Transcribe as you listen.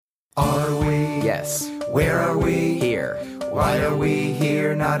Are we? Yes. Where are we? Here. Why are we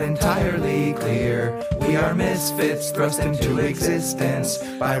here? Not entirely clear. We are misfits thrust into existence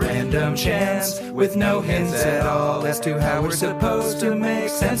by random chance, with no hints at all as to how we're supposed to make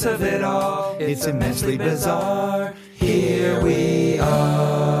sense of it all. It's immensely bizarre. Here we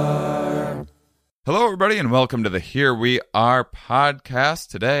are. Hello, everybody, and welcome to the Here We Are podcast.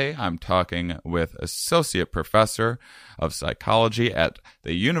 Today, I'm talking with Associate Professor of Psychology at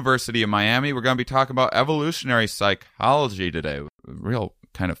the University of Miami. We're going to be talking about evolutionary psychology today, real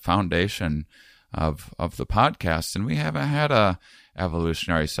kind of foundation of the podcast. And we haven't had a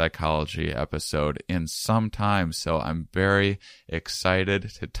evolutionary psychology episode in some time, so I'm very excited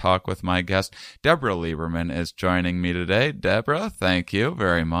to talk with my guest. Deborah Lieberman is joining me today. Deborah, thank you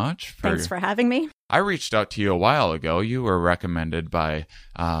very much. Thanks for having me. I reached out to you a while ago. You were recommended by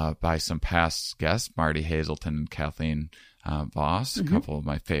some past guests, Marty Hazelton and Kathleen Voss, a couple of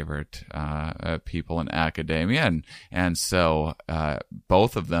my favorite people in academia, and so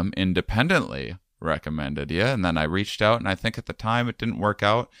both of them independently recommended you. And then I reached out, and I think at the time it didn't work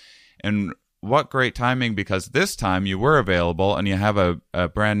out. And what great timing, because this time you were available and you have a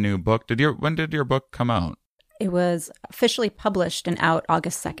brand new book. When did your book come out? It was officially published and out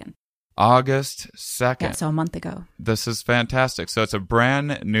August 2nd. August 2nd. Yeah, so a month ago. This is fantastic. So it's a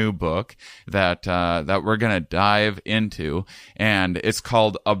brand new book that we're going to dive into, and it's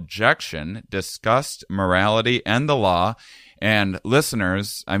called Objection: Disgust, Morality, and the Law. And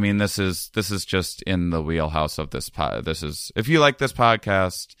listeners, I mean, this is just in the wheelhouse of this if you like this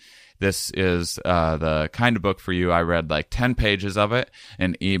podcast, this is the kind of book for you. I read like 10 pages of it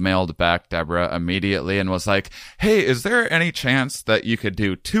and emailed back Deborah immediately and was like, hey, is there any chance that you could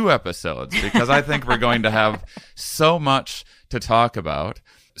do 2 episodes? Because I think we're going to have so much to talk about.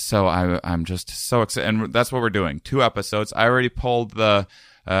 So I'm just so excited. And that's what we're doing. 2 episodes. I already pulled the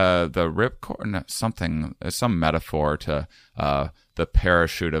ripcord, some metaphor to the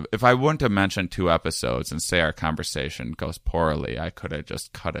parachute of. If I wouldn't have mentioned 2 episodes and say our conversation goes poorly, I could have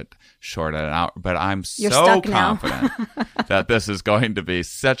just cut it short and out. But I'm so confident that this is going to be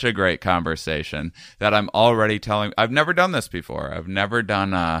such a great conversation that I'm already telling. I've never done this before. I've never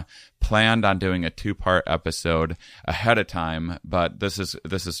planned on doing a 2-part episode ahead of time, but this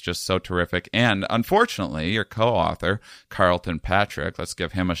is just so terrific. And unfortunately, your co-author, Carlton Patrick, let's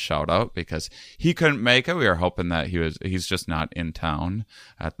give him a shout out because he couldn't make it. We were hoping that he's just not in town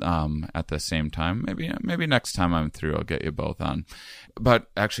at the same time. Maybe next time I'm through, I'll get you both on. But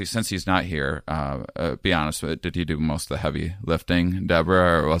actually, since he's not here, be honest with it, did you do most of the heavy lifting,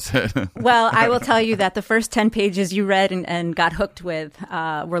 Deborah, or was it? Well, I will tell you that the first 10 pages you read and got hooked with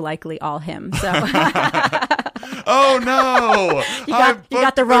were likely all him. So. Oh no! You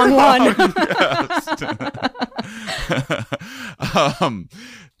got the wrong one.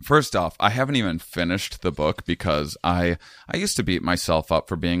 First off, I haven't even finished the book because I used to beat myself up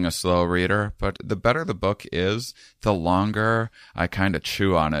for being a slow reader, but the better the book is, the longer I kind of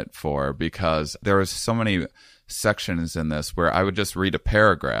chew on it for, because there was so many sections in this where I would just read a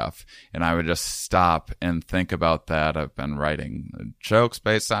paragraph and I would just stop and think about that. I've been writing jokes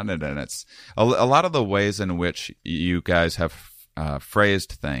based on it, and it's a lot of the ways in which you guys have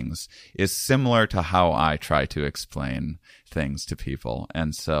phrased things is similar to how I try to explain things to people.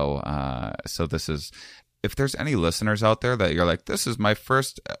 And so this is, if there's any listeners out there that you're like, this is my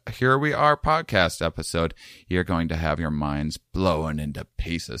first Here We Are podcast episode, you're going to have your minds blown into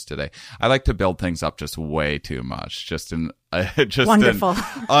pieces today. I like to build things up just way too much, just an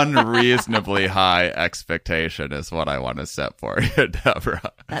unreasonably high expectation is what I want to set for you,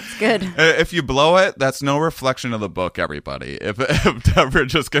 Deborah. That's good. If you blow it, that's no reflection of the book, everybody. If Deborah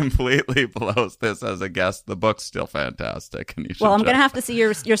just completely blows this as a guest, the book's still fantastic. And I'm going to have to see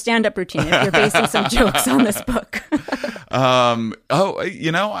your stand-up routine if you're basing some jokes on this book.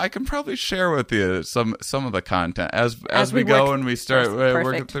 I can probably share with you some of the content as we go and we start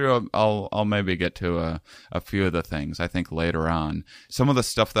working through. I'll maybe get to a few of the things. I think later on, some of the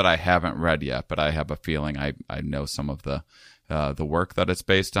stuff that I haven't read yet, but I have a feeling I know some of the work that it's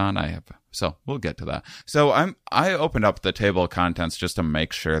based on. So we'll get to that. So I opened up the table of contents just to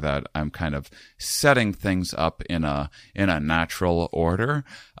make sure that I'm kind of setting things up in a natural order,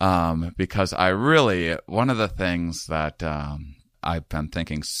 because one of the things that I've been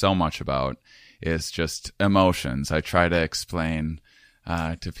thinking so much about is just emotions. I try to explain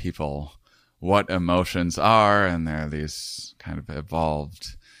to people what emotions are, and they're these kind of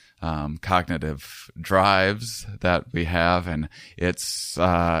evolved cognitive drives that we have, and it's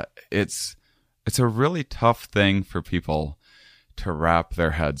a really tough thing for people to wrap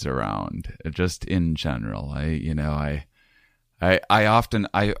their heads around, just in general. I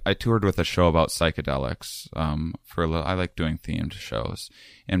I toured with a show about psychedelics for a little. I like doing themed shows,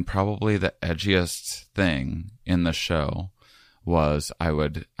 and probably the edgiest thing in the show was I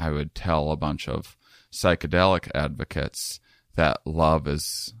would tell a bunch of psychedelic advocates that love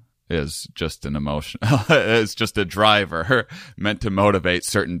is just an emotion. It's just a driver meant to motivate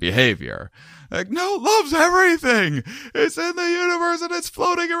certain behavior. Like, no, love's everything. It's in the universe and it's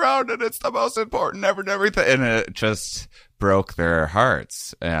floating around and it's the most important everything. And it just broke their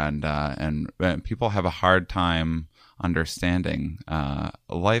hearts. And people have a hard time understanding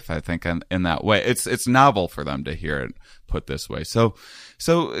life, I think, in that way. It's novel for them to hear it put this way. So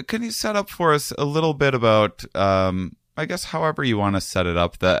can you set up for us a little bit about I guess however you want to set it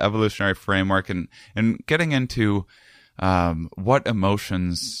up, the evolutionary framework, and getting into what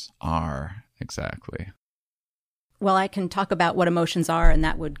emotions are exactly? Well, I can talk about what emotions are, and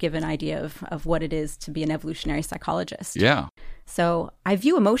that would give an idea of what it is to be an evolutionary psychologist. Yeah. So I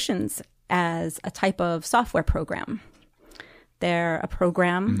view emotions as a type of software program. They're a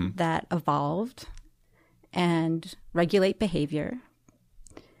program that evolved and regulate behavior.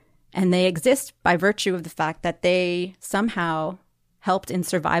 And they exist by virtue of the fact that they somehow helped in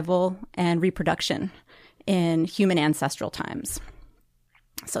survival and reproduction in human ancestral times.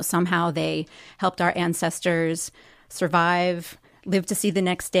 So somehow they helped our ancestors survive, live to see the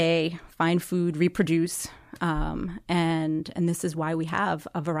next day, find food, reproduce. And this is why we have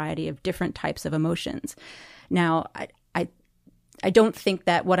a variety of different types of emotions. Now, I don't think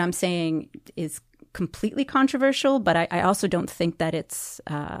that what I'm saying is completely controversial, but I also don't think that it's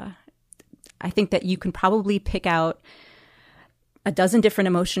I think that you can probably pick out a dozen different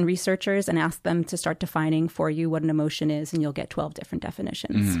emotion researchers and ask them to start defining for you what an emotion is, and you'll get 12 different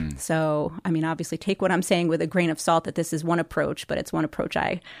definitions. So, I mean, obviously take what I'm saying with a grain of salt that this is one approach, but it's one approach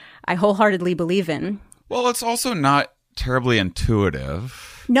I wholeheartedly believe in. Well, it's also not terribly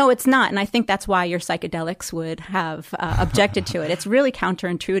intuitive. No, it's not. And I think that's why your psychedelics would have objected to it. It's really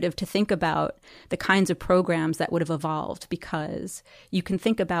counterintuitive to think about the kinds of programs that would have evolved, because you can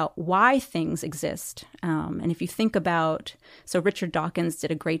think about why things exist. And if you think about, so Richard Dawkins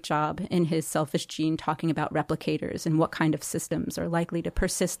did a great job in his Selfish Gene talking about replicators and what kind of systems are likely to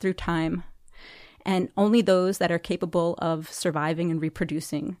persist through time. And only those that are capable of surviving and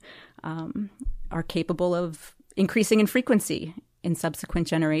reproducing are capable of increasing in frequency in subsequent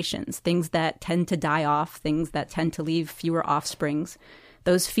generations. Things that tend to die off, things that tend to leave fewer offsprings,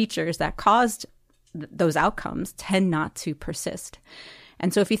 those features that caused those outcomes tend not to persist.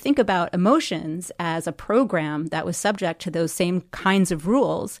 And so if you think about emotions as a program that was subject to those same kinds of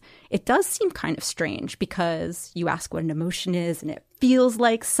rules, it does seem kind of strange, because you ask what an emotion is and it feels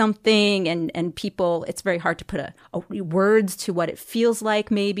like something, and people, it's very hard to put words to what it feels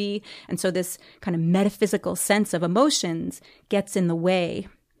like maybe. And so this kind of metaphysical sense of emotions gets in the way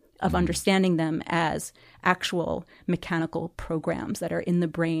of understanding them as actual mechanical programs that are in the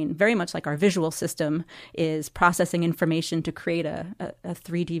brain, very much like our visual system is processing information to create a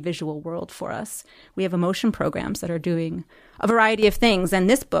 3D visual world for us. We have emotion programs that are doing a variety of things, and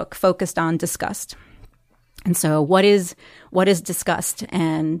this book focused on disgust. And so what is disgust?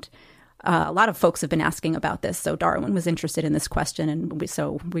 And a lot of folks have been asking about this. So Darwin was interested in this question, and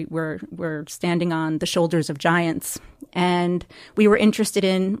we're standing on the shoulders of giants. And we were interested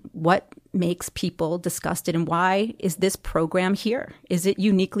in what makes people disgusted, and why is this program here? Is it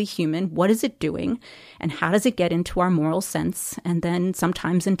uniquely human? What is it doing? And how does it get into our moral sense, and then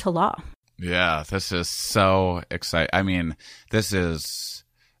sometimes into law? Yeah, this is so exciting. I mean, this is...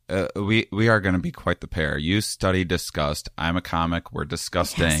 we are going to be quite the pair. You study disgust. I'm a comic. We're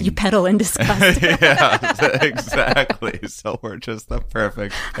disgusting. Yes, you peddle in disgust. Yeah, exactly. So we're just the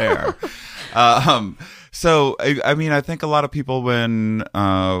perfect pair. So I mean, I think a lot of people when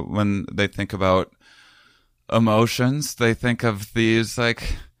they think about emotions, they think of these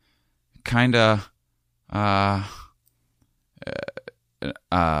like kind of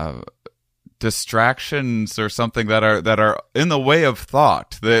distractions or something that are in the way of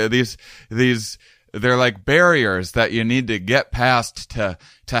thought. These they're like barriers that you need to get past to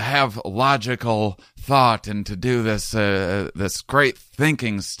have logical thought and to do this great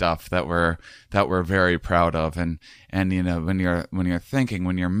thinking stuff that we're very proud of. And you know, when you're thinking,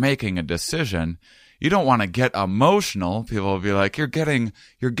 when you're making a decision, you don't want to get emotional. People will be like, you're getting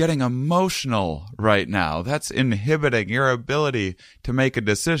emotional right now. That's inhibiting your ability to make a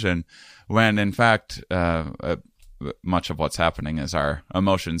decision. When in fact, much of what's happening is our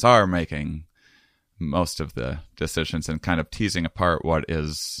emotions are making most of the decisions and kind of teasing apart what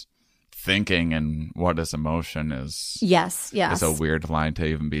is thinking and what is emotion is Yes. is a weird line to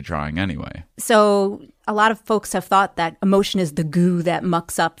even be drawing anyway. So a lot of folks have thought that emotion is the goo that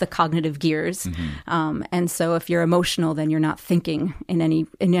mucks up the cognitive gears. And so if you're emotional, then you're not thinking in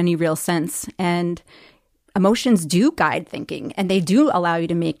any real sense. And emotions do guide thinking, and they do allow you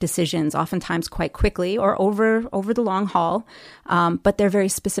to make decisions, oftentimes quite quickly or over the long haul. But they're very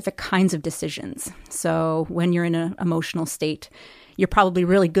specific kinds of decisions. So when you're in an emotional state, you're probably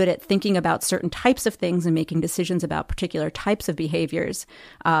really good at thinking about certain types of things and making decisions about particular types of behaviors.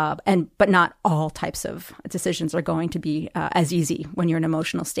 But not all types of decisions are going to be as easy when you're in an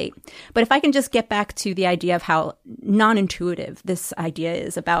emotional state. But if I can just get back to the idea of how non-intuitive this idea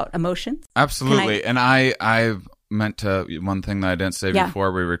is about emotions. Absolutely. And I meant to, one thing that I didn't say Yeah.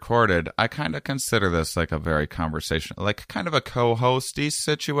 before we recorded, I kind of consider this like a very conversational, like kind of a co-hosty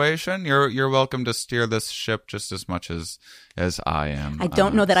situation. You're welcome to steer this ship just as much as I am. I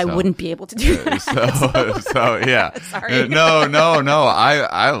don't know that I wouldn't be able to do that. So yeah. Sorry. No.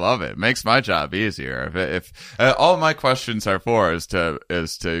 I love it. It makes my job easier. If all my questions are for is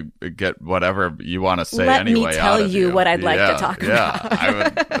to get whatever you want to say Let anyway. me tell out of you what I'd like to talk yeah, about.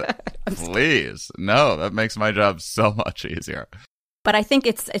 I would. Please, no. That makes my job so much easier. But I think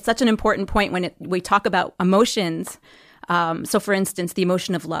it's such an important point when we talk about emotions. So, for instance, the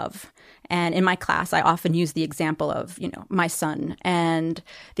emotion of love. And in my class, I often use the example of, my son. And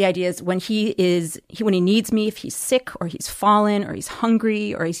the idea is when he needs me, if he's sick or he's fallen or he's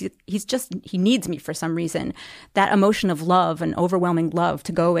hungry or he needs me for some reason, that emotion of love and overwhelming love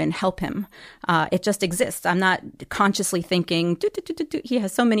to go and help him, it just exists. I'm not consciously thinking, he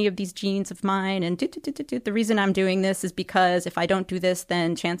has so many of these genes of mine, and the reason I'm doing this is because if I don't do this,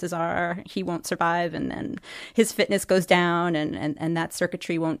 then chances are he won't survive, and then his fitness goes down, and that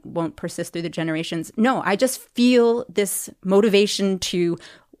circuitry won't persist through the generations. No, I just feel this motivation to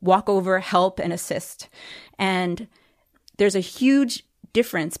walk over, help, and assist. And there's a huge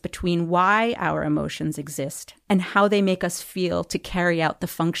difference between why our emotions exist and how they make us feel to carry out the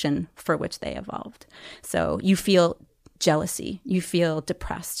function for which they evolved. So you feel jealousy, you feel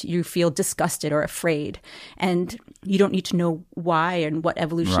depressed, you feel disgusted or afraid, and you don't need to know why and what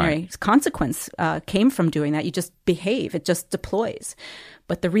evolutionary consequence came from doing that. You just behave, it just deploys.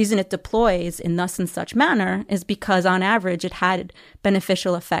 But the reason it deploys in thus and such manner is because on average it had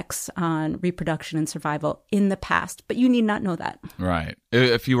beneficial effects on reproduction and survival in the past, but you need not know that. Right.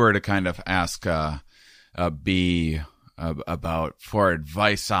 If you were to kind of ask a bee about for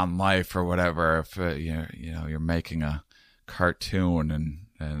advice on life or whatever, if you're making a cartoon and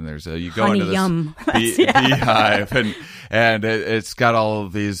there's you go Honey into this yum. beehive and it's got all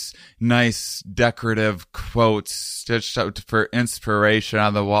of these nice decorative quotes stitched up for inspiration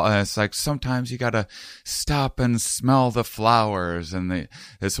on the wall, and it's like sometimes you gotta stop and smell the flowers, and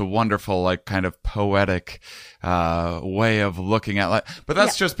it's a wonderful like kind of poetic way of looking at life. But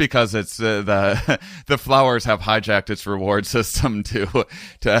that's just because it's the flowers have hijacked its reward system to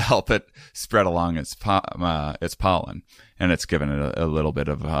help it spread along its pollen, and it's given it a little bit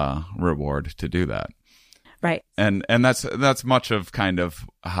of reward to do that. Right. And that's much of kind of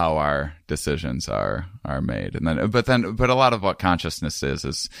how our decisions are made. And but a lot of what consciousness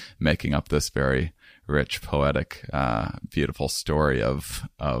is making up this very rich, poetic, beautiful story of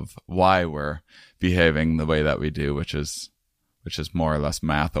why we're behaving the way that we do, which is more or less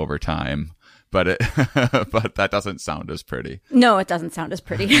math over time. But but that doesn't sound as pretty. No, it doesn't sound as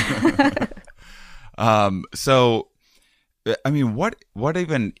pretty. So, I mean, what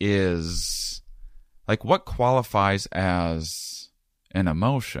even is, like, what qualifies as an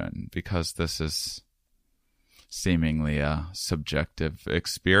emotion? Because this is seemingly a subjective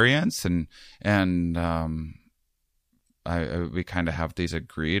experience, and we kind of have these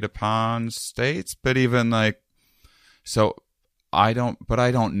agreed upon states, but even like, so I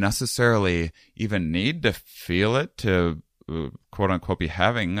don't necessarily even need to feel it to quote unquote be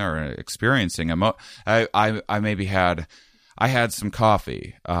having or experiencing I had some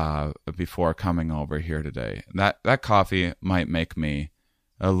coffee before coming over here today. That coffee might make me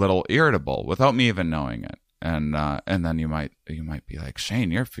a little irritable without me even knowing it. And then you might be like,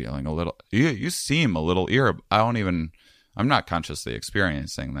 Shane, you're feeling a little, you seem a little irritable. I'm not consciously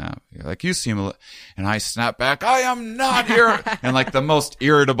experiencing that. You're like, you seem, and I snap back, I am not here, in like the most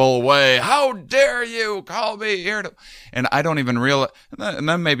irritable way. How dare you call me irritable? And I don't even realize, and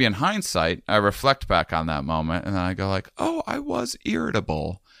then maybe in hindsight, I reflect back on that moment, and then I go like, oh, I was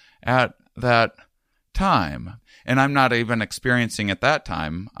irritable at that time. And I'm not even experiencing it that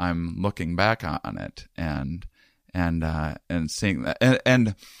time. I'm looking back on it and seeing that.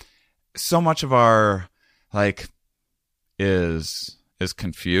 And so much of our, like, is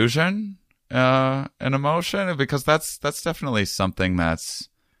confusion an emotion? Because that's definitely something that's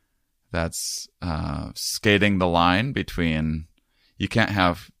skating the line between, you can't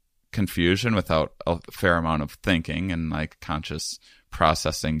have confusion without a fair amount of thinking and like conscious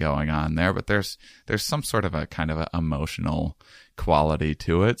processing going on there, but there's some sort of a kind of a emotional quality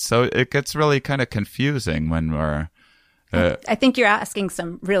to it, so it gets really kind of confusing when we're I think you're asking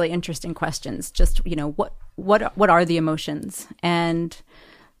some really interesting questions. Just, what are the emotions? And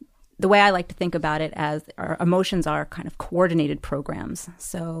the way I like to think about it as our emotions are kind of coordinated programs.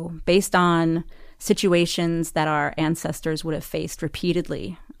 So based on situations that our ancestors would have faced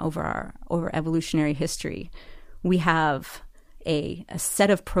repeatedly over evolutionary history, we have a set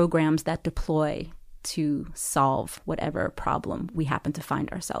of programs that deploy to solve whatever problem we happen to find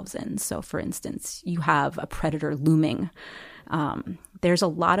ourselves in. So, for instance, you have a predator looming. There's a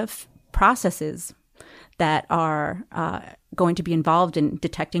lot of processes that are going to be involved in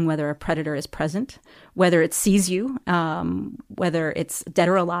detecting whether a predator is present, whether it sees you, whether it's dead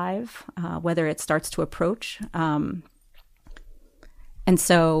or alive, whether it starts to approach. And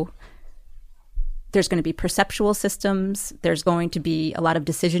so there's going to be perceptual systems. There's going to be a lot of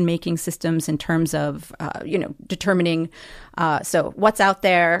decision-making systems in terms of, determining, so what's out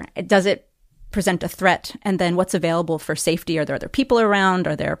there, does it present a threat, and then what's available for safety. Are there other people around?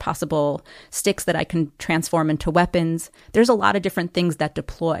 Are there possible sticks that I can transform into weapons? There's a lot of different things that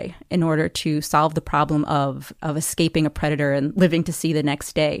deploy in order to solve the problem of escaping a predator and living to see the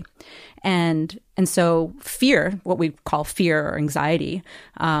next day. And so fear, what we call fear or anxiety,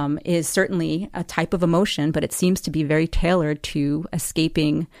 is certainly a type of emotion, but it seems to be very tailored to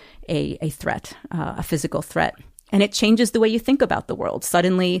escaping a threat, a physical threat. And it changes the way you think about the world.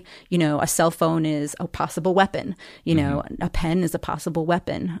 Suddenly, a cell phone is a possible weapon. A pen is a possible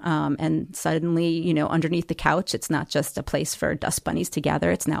weapon. And suddenly, underneath the couch, it's not just a place for dust bunnies to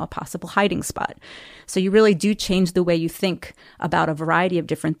gather. It's now a possible hiding spot. So you really do change the way you think about a variety of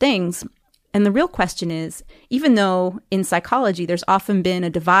different things. And the real question is, even though in psychology there's often been a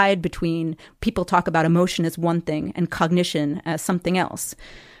divide between people talk about emotion as one thing and cognition as something else.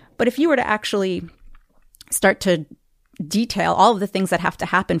 But if you were to actually start to detail all of the things that have to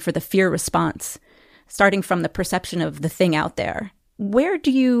happen for the fear response, starting from the perception of the thing out there, where do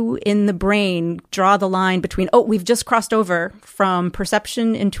you in the brain draw the line between, we've just crossed over from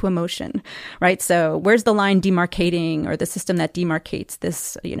perception into emotion, right? So where's the line demarcating, or the system that demarcates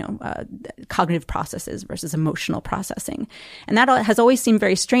this, cognitive processes versus emotional processing? And that has always seemed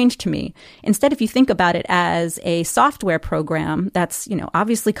very strange to me. Instead, if you think about it as a software program that's,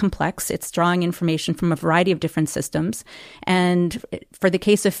 obviously complex, it's drawing information from a variety of different systems. And for the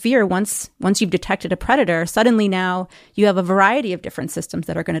case of fear, once you've detected a predator, suddenly now you have a variety of different systems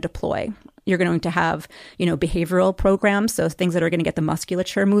that are going to deploy. You're going to have, behavioral programs, so things that are going to get the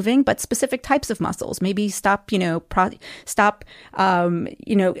musculature moving, but specific types of muscles. Maybe stop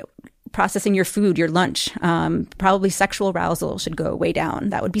processing your food, your lunch. Probably sexual arousal should go way down.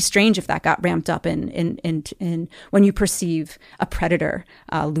 That would be strange if that got ramped up in when you perceive a predator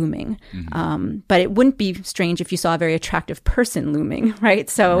looming. Mm-hmm. But it wouldn't be strange if you saw a very attractive person looming, right?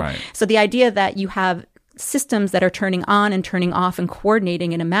 So the idea that you have systems that are turning on and turning off and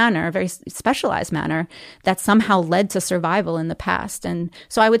coordinating in a manner, a very specialized manner, that somehow led to survival in the past. And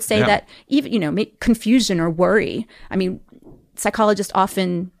so I would say that even, confusion or worry, psychologists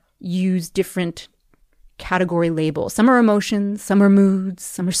often use different category labels. Some are emotions, some are moods,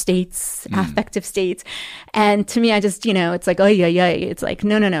 some are states, affective states. And to me, I just, it's like, it's like,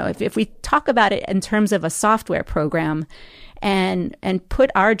 no. If we talk about it in terms of a software program, and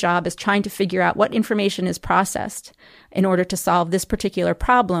put our job as trying to figure out what information is processed in order to solve this particular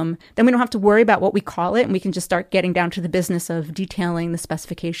problem, then we don't have to worry about what we call it, and we can just start getting down to the business of detailing the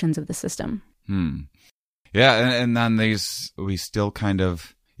specifications of the system. Yeah, and then we still kind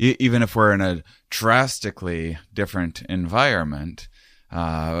of, even if we're in a drastically different environment,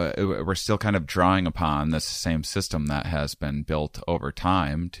 we're still kind of drawing upon this same system that has been built over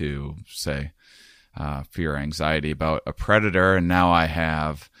time to, say, fear, anxiety about a predator. And now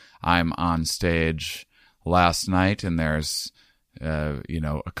I'm on stage last night, and there's, a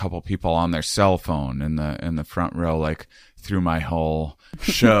couple people on their cell phone in the front row, like through my whole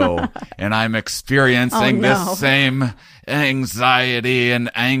show. And I'm experiencing this same anxiety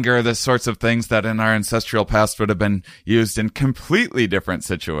and anger, the sorts of things that in our ancestral past would have been used in completely different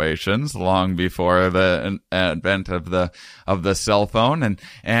situations long before the advent of the cell phone.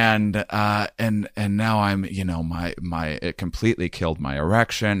 And now I'm, it completely killed my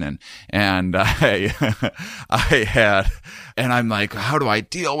erection. And I'm like, how do I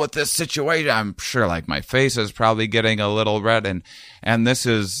deal with this situation? I'm sure like my face is probably getting a little little red. And this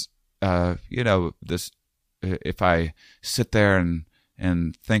is, this, if I sit there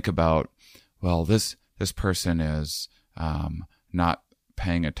and think about, well, this person is not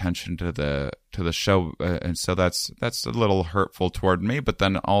paying attention to the show, and so that's a little hurtful toward me. But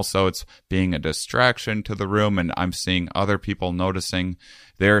then also it's being a distraction to the room, and I'm seeing other people noticing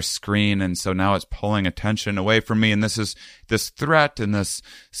their screen, and so now it's pulling attention away from me. And this is this threat in this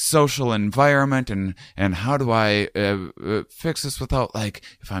social environment, and how do I fix this without, like,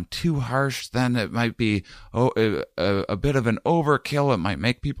 if I'm too harsh, then it might be a bit of an overkill. It might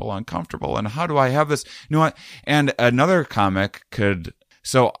make people uncomfortable. And how do I have this? You know what? And another comic could.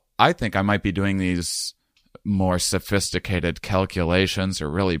 So I think I might be doing these more sophisticated calculations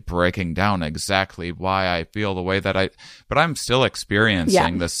or really breaking down exactly why I feel the way that but I'm still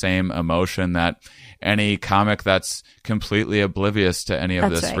experiencing the same emotion that any comic that's completely oblivious to any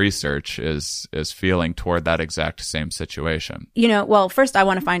of this research is feeling toward that exact same situation. Well, first I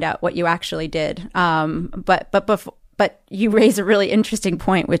want to find out what you actually did. But you raise a really interesting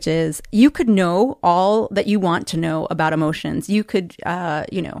point, which is you could know all that you want to know about emotions. You could,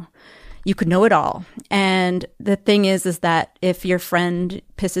 you could know it all. And the thing is that if your friend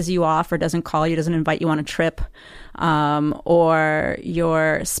pisses you off or doesn't call you, doesn't invite you on a trip, or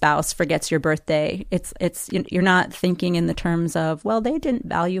your spouse forgets your birthday, you're not thinking in the terms of, well, they didn't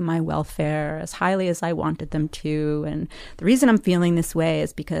value my welfare as highly as I wanted them to, and the reason I'm feeling this way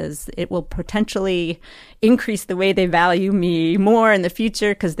is because it will potentially increase the way they value me more in the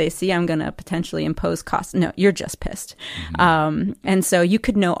future because they see I'm going to potentially impose costs. No, you're just pissed. Mm-hmm. And so you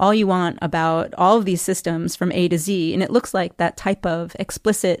could know all you want about all of these systems from A to Z, and it looks like that type of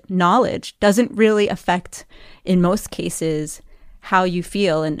explicit knowledge doesn't really affect, in most cases, how you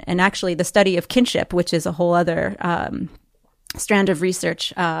feel. And actually the study of kinship, which is a whole other strand of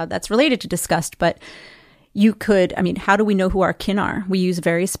research that's related to disgust, but you could, how do we know who our kin are? We use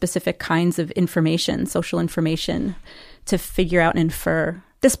very specific kinds of information, social information, to figure out and infer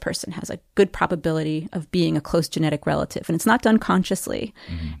this person has a good probability of being a close genetic relative. And it's not done consciously.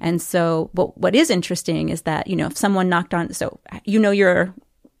 Mm-hmm. And so what is interesting is that, if someone knocked on, so your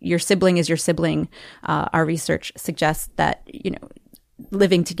sibling is your sibling. Our research suggests that,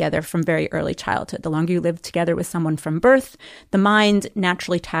 living together from very early childhood, the longer you live together with someone from birth, the mind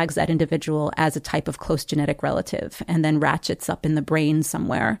naturally tags that individual as a type of close genetic relative and then ratchets up in the brain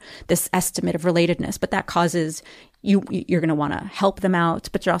somewhere this estimate of relatedness. But that causes you're going to want to help them out,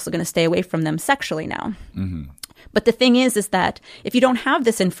 but you're also going to stay away from them sexually now. Mm-hmm. But the thing is that if you don't have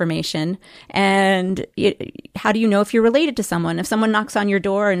this information, and how do you know if you're related to someone? If someone knocks on your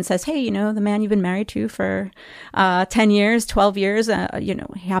door and says, hey, the man you've been married to for 10 years, 12 years,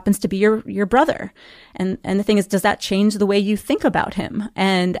 he happens to be your brother. And the thing is, does that change the way you think about him?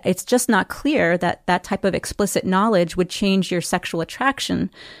 And it's just not clear that that type of explicit knowledge would change your sexual attraction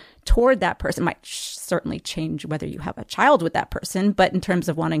toward that person. It might certainly change whether you have a child with that person, but in terms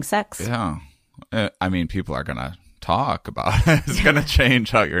of wanting sex. Yeah. People are going to talk about it. It's going to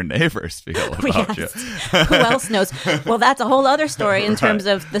change how your neighbors feel about you. Who else knows? Well, that's a whole other story in terms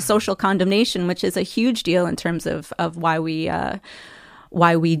of the social condemnation, which is a huge deal in terms of why we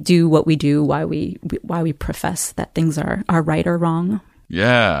do what we do, why we profess that things are right or wrong.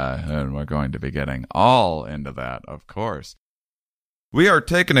 Yeah, and we're going to be getting all into that, of course. We are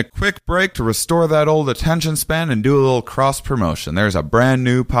taking a quick break to restore that old attention span and do a little cross-promotion. There's a brand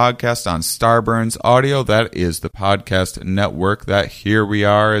new podcast on Starburns Audio. That is the podcast network that Here We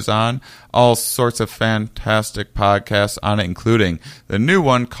Are is on. All sorts of fantastic podcasts on it, including the new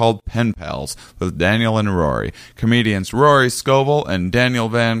one called Pen Pals with Daniel and Rory. Comedians Rory Scovel and Daniel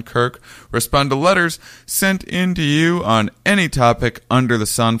Van Kirk respond to letters sent in to you on any topic under the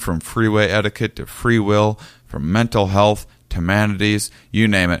sun, from freeway etiquette to free will, from mental health, humanities, you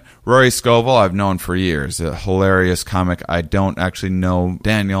name it. Rory Scovel, I've known for years. A hilarious comic. I don't actually know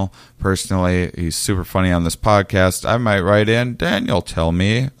Daniel personally. He's super funny on this podcast. I might write in, Daniel, tell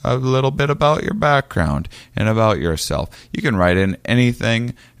me a little bit about your background and about yourself. You can write in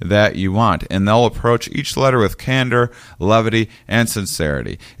anything that you want, and they'll approach each letter with candor, levity, and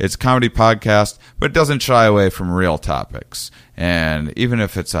sincerity. It's a comedy podcast, but it doesn't shy away from real topics. And even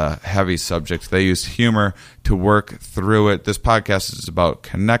if it's a heavy subject, they use humor to work through it. This podcast is about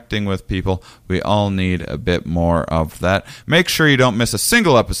connecting with people. We all need a bit more of that. Make sure you don't miss a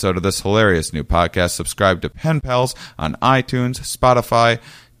single episode of this hilarious new podcast. Subscribe to Pen Pals on iTunes, Spotify,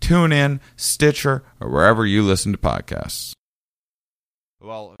 TuneIn, Stitcher, or wherever you listen to podcasts.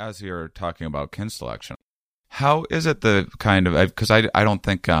 Well, as you're talking about kin selection, how is it the kind of, because I don't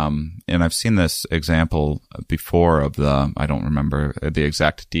think, and I've seen this example before of I don't remember the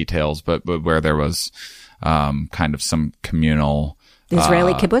exact details, but where there was kind of some communal. The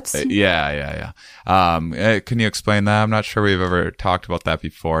Israeli kibbutz? Yeah. Can you explain that? I'm not sure we've ever talked about that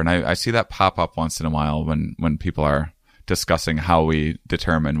before. And I see that pop up once in a while when people are discussing how we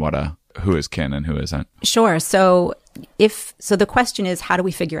determine who is kin and who isn't. Sure. So the question is, how do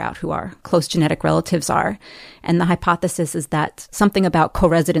we figure out who our close genetic relatives are? And the hypothesis is that something about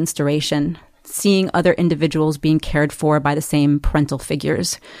co-residence duration, seeing other individuals being cared for by the same parental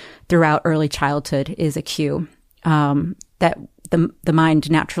figures throughout early childhood, is a cue that the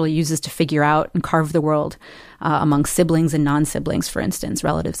mind naturally uses to figure out and carve the world among siblings and non-siblings, for instance,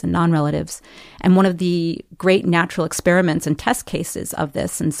 relatives and non-relatives. And one of the great natural experiments and test cases of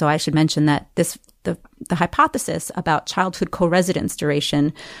this, and so I should mention that the hypothesis about childhood co-residence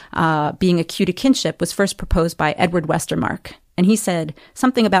duration being a cue to kinship was first proposed by Edward Westermarck. And he said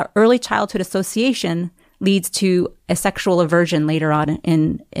something about early childhood association leads to a sexual aversion later on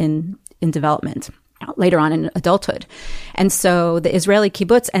in development, later on in adulthood. And so the Israeli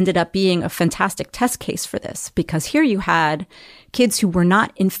kibbutz ended up being a fantastic test case for this, because here you had kids who were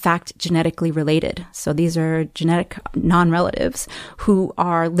not in fact genetically related. So these are genetic non-relatives who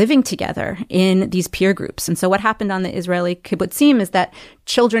are living together in these peer groups. And so what happened on the Israeli kibbutzim is that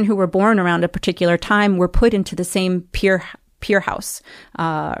children who were born around a particular time were put into the same peer house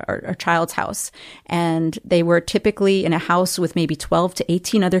or child's house. And they were typically in a house with maybe 12 to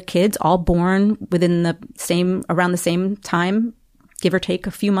 18 other kids, all born around the same time, give or take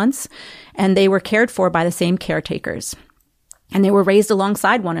a few months. And they were cared for by the same caretakers. And they were raised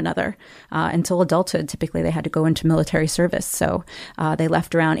alongside one another until adulthood. Typically, they had to go into military service. So they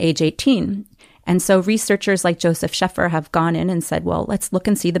left around age 18. And so researchers like Joseph Scheffer have gone in and said, well, let's look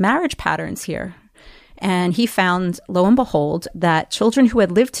and see the marriage patterns here. And he found, lo and behold, that children who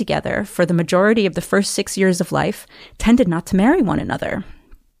had lived together for the majority of the first 6 years of life tended not to marry one another.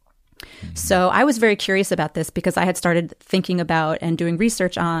 Mm-hmm. So I was very curious about this because I had started thinking about and doing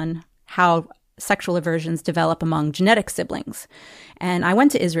research on how sexual aversions develop among genetic siblings. And I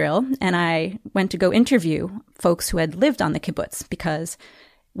went to Israel and I went to go interview folks who had lived on the kibbutz, because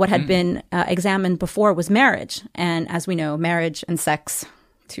what had been examined before was marriage. And as we know, marriage and sex,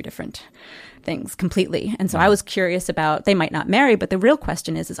 two different things completely. And so I was curious about, they might not marry, but the real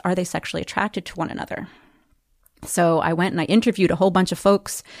question is are they sexually attracted to one another? So I went and I interviewed a whole bunch of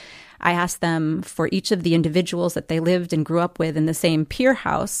folks. I asked them for each of the individuals that they lived and grew up with in the same peer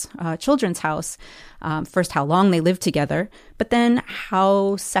house, children's house, first how long they lived together, but then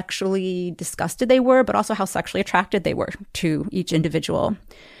how sexually disgusted they were, but also how sexually attracted they were to each individual.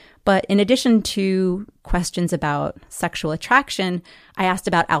 But in addition to questions about sexual attraction, I asked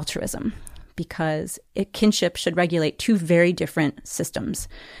about altruism, because kinship should regulate two very different systems.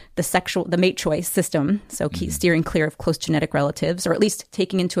 The mate choice system, so steering clear of close genetic relatives, or at least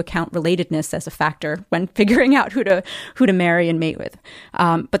taking into account relatedness as a factor when figuring out who to marry and mate with.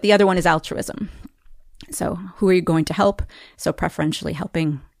 But the other one is altruism. So who are you going to help? So preferentially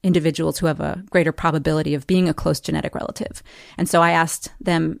helping individuals who have a greater probability of being a close genetic relative. And so I asked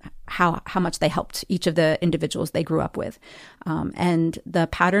them how much they helped each of the individuals they grew up with. And the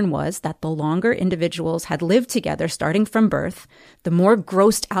pattern was that the longer individuals had lived together starting from birth, the more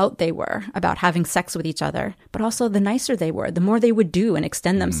grossed out they were about having sex with each other, but also the nicer they were, the more they would do and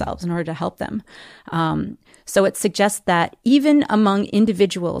extend themselves in order to help them. So it suggests that even among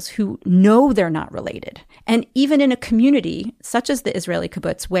individuals who know they're not related, and even in a community such as the Israeli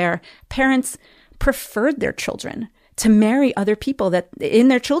kibbutz, where parents preferred their children to marry other people that in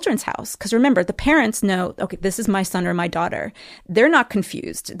their children's house. Because remember, the parents know, okay, this is my son or my daughter. They're not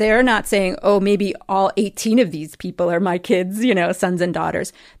confused. They're not saying, oh, maybe all 18 of these people are my kids, sons and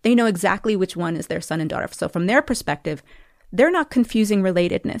daughters. They know exactly which one is their son and daughter. So from their perspective, they're not confusing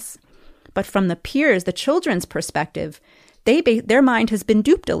relatedness. But from the peers, the children's perspective, their mind has been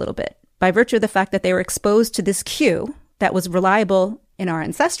duped a little bit by virtue of the fact that they were exposed to this cue that was reliable in our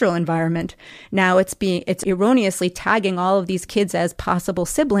ancestral environment. Now it's erroneously tagging all of these kids as possible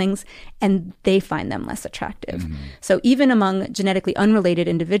siblings, and they find them less attractive. Mm-hmm. So even among genetically unrelated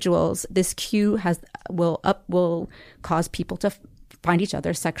individuals, this cue will cause people to find each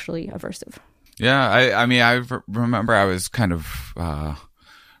other sexually aversive. Yeah, I remember I was kind of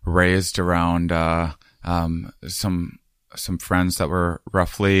raised around some friends that were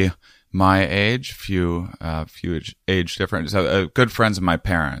roughly my age, few age difference. So good friends of my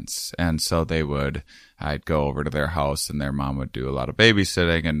parents, and so I'd go over to their house, and their mom would do a lot of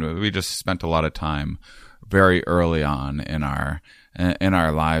babysitting, and we just spent a lot of time very early on in our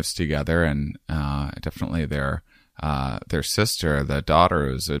lives together. And definitely their sister, the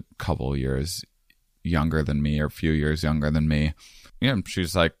daughter, was a couple years younger than me, or a few years younger than me.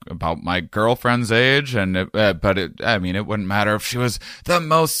 she's like about my girlfriend's age, and it wouldn't matter if she was the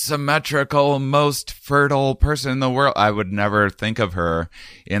most symmetrical, most fertile person in the world. I would never think of her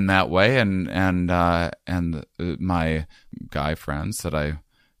in that way. And my guy friends that I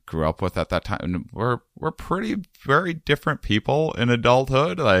grew up with at that time were pretty very different people in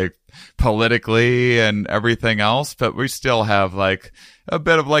adulthood, like politically and everything else, but we still have like a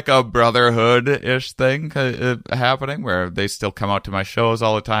bit of like a brotherhood-ish thing happening where they still come out to my shows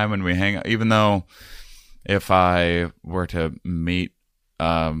all the time and we hang out, even though if I were to meet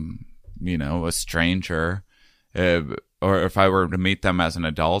a stranger, or if I were to meet them as an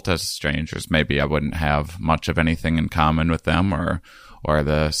adult as strangers, maybe I wouldn't have much of anything in common with them or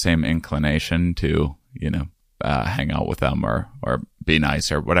the same inclination to, hang out with them or be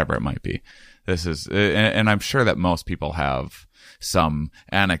nice or whatever it might be. This is, and I'm sure that most people have some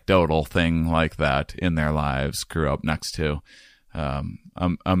anecdotal thing like that in their lives, grew up next to. I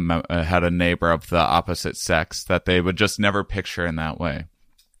had a neighbor of the opposite sex that they would just never picture in that way.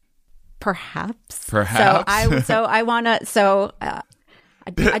 Perhaps. I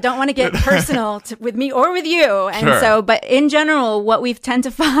don't want to get personal with me or with you. And sure. But in general, what we tend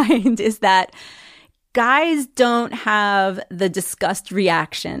to find is that guys don't have the disgust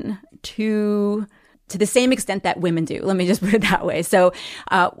reaction to the same extent that women do. Let me just put it that way. So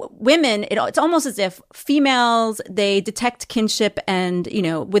women, it's almost as if females, they detect kinship and,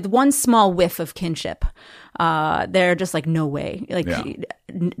 with one small whiff of kinship, they're just like, no way. Like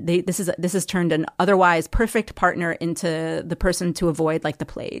this has turned an otherwise perfect partner into the person to avoid like the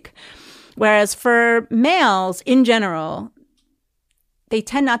plague. Whereas for males in general, they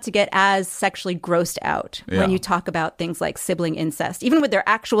tend not to get as sexually grossed out when you talk about things like sibling incest, even with their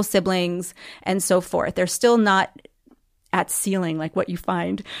actual siblings and so forth. They're still not at ceiling like what you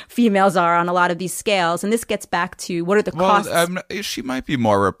find females are on a lot of these scales. And this gets back to what are the costs? She might be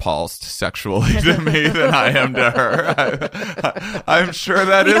more repulsed sexually to me than I am to her. I'm sure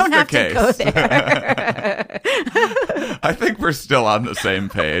that is the case. You don't have to go there. I think we're still on the same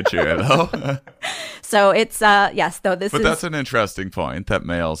page here, though. So it's, but that's an interesting point that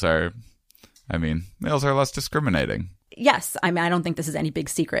males are less discriminating. Yes. I don't think this is any big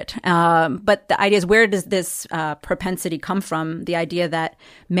secret. But the idea is, where does this propensity come from? The idea that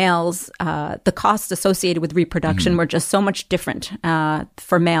males, the costs associated with reproduction were just so much different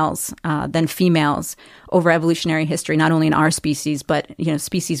for males than females over evolutionary history, not only in our species, but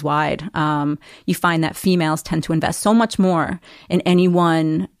species-wide. You find that females tend to invest so much more in any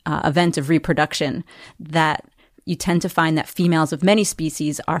one event of reproduction that you tend to find that females of many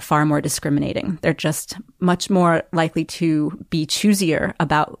species are far more discriminating. They're just much more likely to be choosier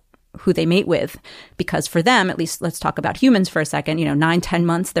about who they mate with, because for them, at least let's talk about humans for a second, 9-10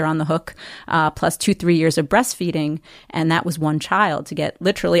 months, they're on the hook, plus 2-3 years of breastfeeding. And that was one child to get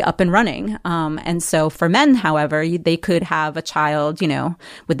literally up and running. And so for men, however, they could have a child,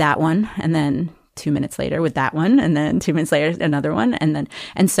 with that one, and then 2 minutes later with that one, and then 2 minutes later another one, and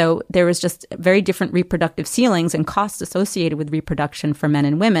so there was just very different reproductive ceilings and costs associated with reproduction for men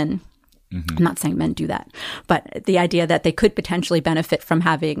and women. I'm not saying men do that, but the idea that they could potentially benefit from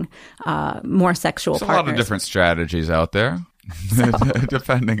having more sexual partners. There's a lot of different strategies out there,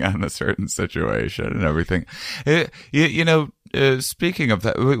 depending on a certain situation and everything. Speaking of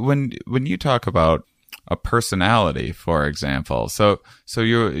that, when you talk about a personality, for example. So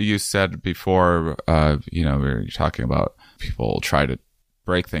you said before, we were talking about people try to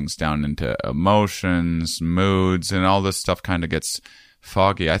break things down into emotions, moods, and all this stuff kind of gets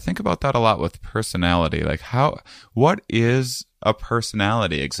foggy. I think about that a lot with personality. Like what is a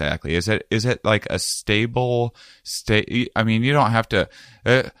personality exactly? Is it like a stable state? I mean, you don't have to,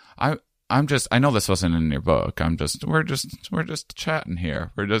 I know this wasn't in your book. We're just chatting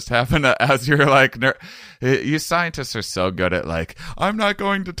here. We're just having as you're like, you scientists are so good at like, I'm not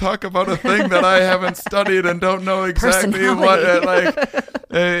going to talk about a thing that I haven't studied and don't know exactly what,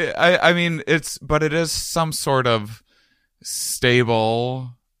 but it is some sort of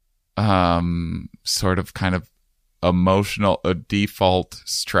stable, sort of kind of emotional default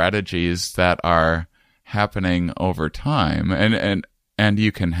strategies that are happening over time. And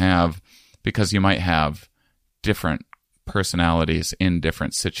you can have, because you might have different personalities in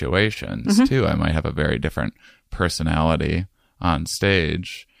different situations too. I might have a very different personality on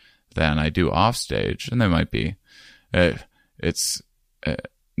stage than I do off stage. And there might be,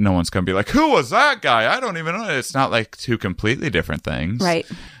 no one's going to be like, who was that guy? I don't even know. It's not like two completely different things. Right.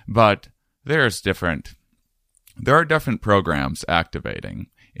 But there are different programs activating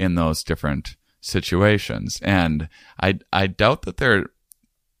in those different situations. And I doubt that they're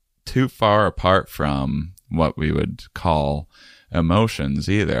too far apart from what we would call emotions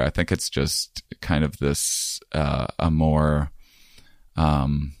either. I think it's just kind of this a more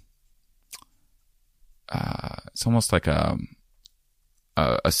it's almost like a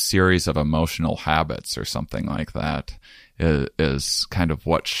series of emotional habits or something like that is kind of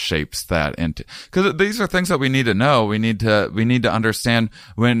what shapes that into, because these are things that we need to know. We need to understand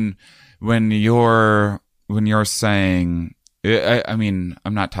when you're saying, I mean,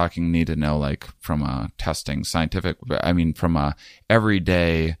 I'm not talking need to know like from a testing scientific, but I mean from a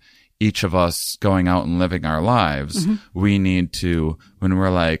everyday, each of us going out and living our lives, we need to, when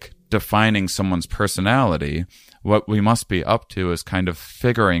we're like defining someone's personality, what we must be up to is kind of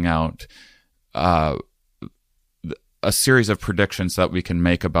figuring out a series of predictions that we can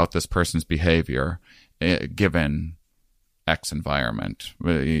make about this person's behavior given X environment,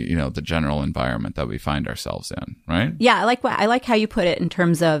 the general environment that we find ourselves in, right? Yeah, I like how you put it in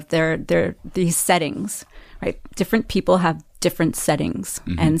terms of these settings, right? Different people have different settings,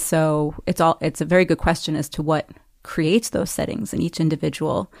 and so it's a very good question as to what creates those settings in each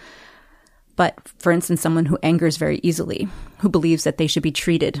individual. But for instance, someone who angers very easily, who believes that they should be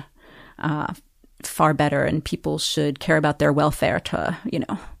treated far better and people should care about their welfare to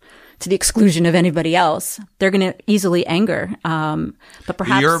the exclusion of anybody else, they're going to easily anger. But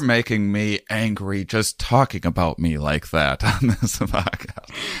perhaps you're making me angry just talking about me like that on this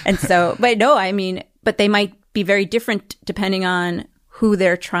podcast. And so, but they might be very different depending on who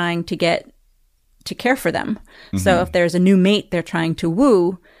they're trying to get to care for them. So if there's a new mate they're trying to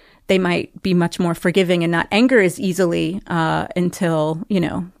woo, they might be much more forgiving and not anger as easily until,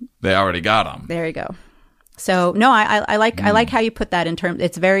 they already got them. There you go. So no, I like how you put that in terms.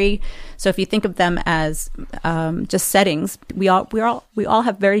 It's very, so if you think of them as just settings, we all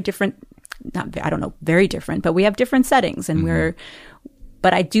have very different, very different, but we have different settings, and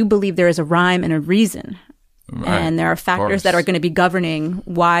but I do believe there is a rhyme and a reason. Right. And there are factors that are going to be governing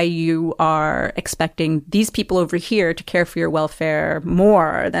why you are expecting these people over here to care for your welfare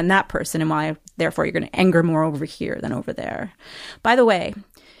more than that person, and why, therefore, you're going to anger more over here than over there. By the way,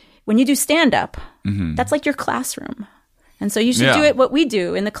 when you do stand-up, that's like your classroom. And so you should do it. What we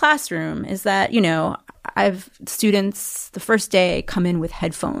do in the classroom is that, I've students the first day come in with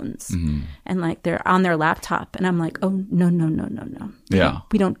headphones and like they're on their laptop, and I'm like, oh, no.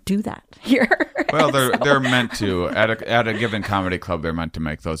 We don't do that here. Well, they're meant to, at a given comedy club, they're meant to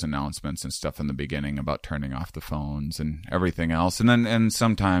make those announcements and stuff in the beginning about turning off the phones and everything else. And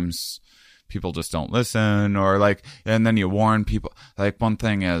sometimes people just don't listen, or like, and then you warn people. Like, one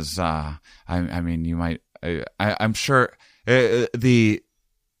thing is, I'm sure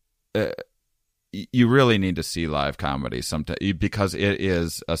you really need to see live comedy sometime, because it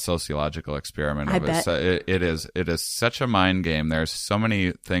is a sociological experiment. I bet. It is such a mind game. There's so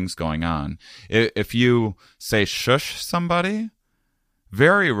many things going on. If you say shush somebody,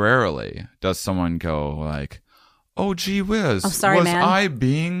 very rarely does someone go like, oh, gee whiz, sorry, was man. I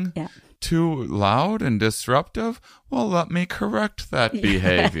being too loud and disruptive? Well, let me correct that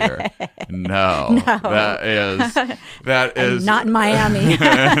behavior. No, that is not in Miami.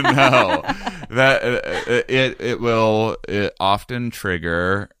 No, that it will often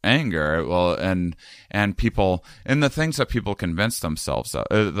trigger anger. It will, and people, and the things that people convince themselves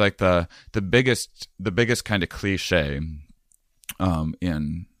of, like the biggest kind of cliche,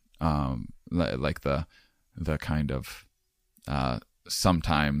 in like the kind of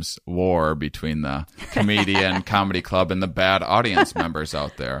sometimes war between the comedian comedy club and the bad audience members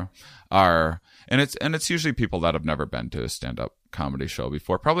out there are, and it's usually people that have never been to a stand-up comedy show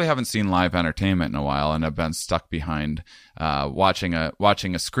before, probably haven't seen live entertainment in a while, and have been stuck behind watching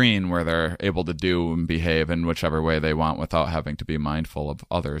a screen where they're able to do and behave in whichever way they want without having to be mindful of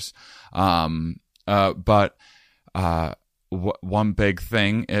others. But one big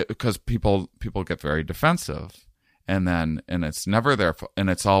thing, because people get very defensive. And it's never their fault, and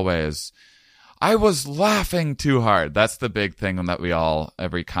it's always, I was laughing too hard. That's the big thing that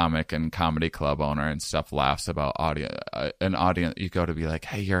every comic and comedy club owner and stuff laughs about. An audience, you go to be like,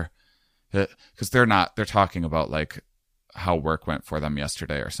 hey, because they're talking about like how work went for them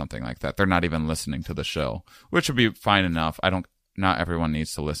yesterday or something like that. They're not even listening to the show, which would be fine enough. Not everyone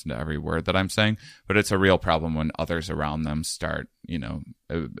needs to listen to every word that I'm saying, but it's a real problem when others around them start,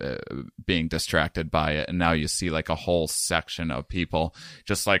 being distracted by it. And now you see like a whole section of people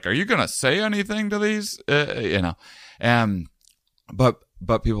just like, are you going to say anything to these? But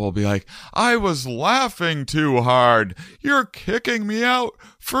but people will be like, I was laughing too hard. You're kicking me out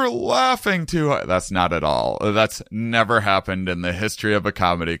for laughing too hard. That's not at all. That's never happened in the history of a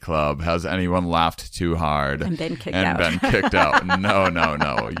comedy club. Has anyone laughed too hard and been kicked out?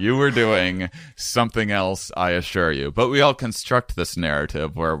 No. You were doing something else, I assure you. But we all construct this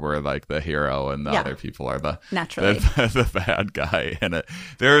narrative where we're like the hero and the other people are the bad guy in it.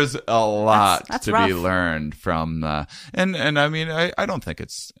 There's a lot that's to rough. be learned from and I mean I don't think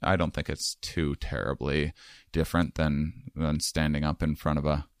it's too terribly different than standing up in front of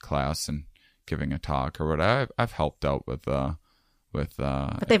a class and giving a talk or whatever. I've helped out with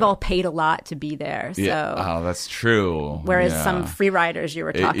but they've all paid a lot to be there. So that's true. Whereas some free riders you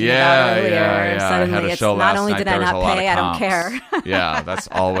were talking about earlier, suddenly it's not only did I not pay, I don't care. Yeah, that's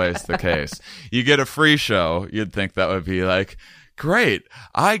always the case. You get a free show, you'd think that would be like, great,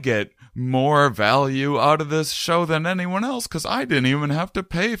 I get more value out of this show than anyone else because I didn't even have to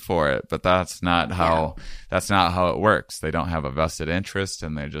pay for it. But that's not how it works. They don't have a vested interest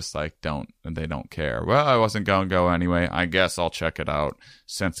and they just like don't care. Well, I wasn't going to go anyway. I guess I'll check it out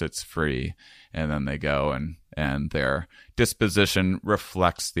since it's free. And then they go and their disposition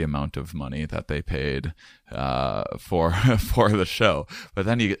reflects the amount of money that they paid for the show. But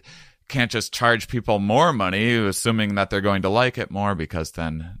then you can't just charge people more money assuming that they're going to like it more, because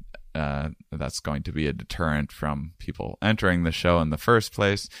then that's going to be a deterrent from people entering the show in the first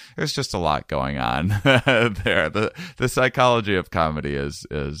place. There's just a lot going on there. The psychology of comedy is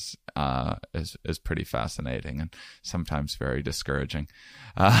pretty fascinating and sometimes very discouraging.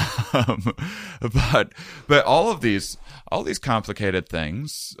 But all these complicated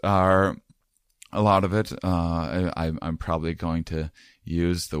things are, a lot of it, I'm probably going to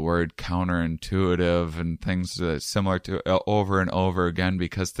use the word counterintuitive and things similar to over and over again,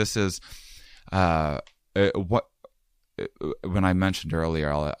 because this is what when I mentioned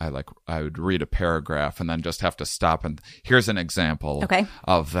earlier, I would read a paragraph and then just have to stop and here's an example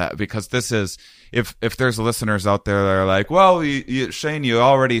of that, because this is if there's listeners out there that are like, well, Shane, you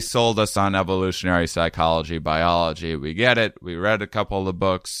already sold us on evolutionary psychology, biology. We get it. We read a couple of the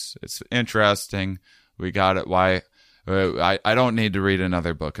books. It's interesting. We got it. Why? I don't need to read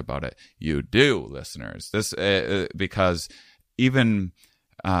another book about it. You do, listeners. This because even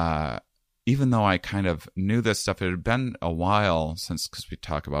though I kind of knew this stuff, it had been a while since, because we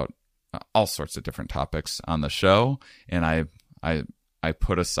talk about all sorts of different topics on the show, and I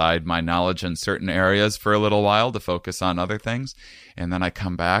put aside my knowledge in certain areas for a little while to focus on other things, and then I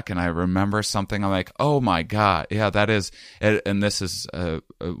come back and I remember something. I'm like, oh my god, yeah, that is, and this is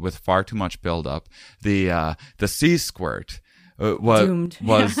with far too much buildup. The sea squirt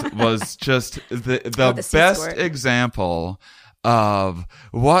was just the best example of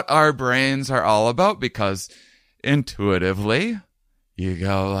what our brains are all about, because intuitively you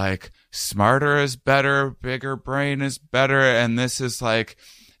go like, smarter is better, bigger brain is better, and this is like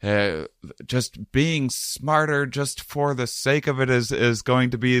just being smarter just for the sake of it is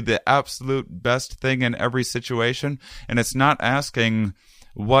going to be the absolute best thing in every situation. And it's not asking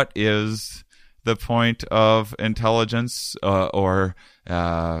what is the point of intelligence, or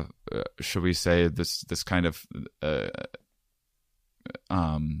should we say this kind of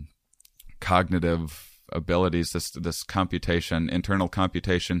cognitive abilities, this computation, internal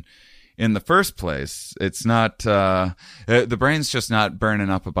computation in the first place. It's not the brain's just not burning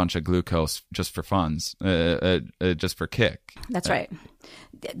up a bunch of glucose just for funs, just for kick. That's right.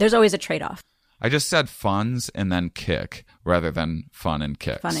 There's always a trade-off. I just said funs and then kick rather than fun and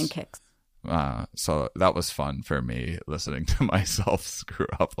kicks. Fun and kicks. So that was fun for me, listening to myself screw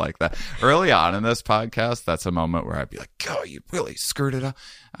up like that. Early on in this podcast, that's a moment where I'd be like, oh, you really screwed it up.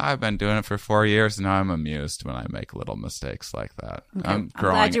 I've been doing it for 4 years, and now I'm amused when I make little mistakes like that. Okay. I'm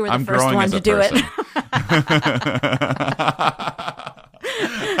growing. I'm glad you were the first one to do it.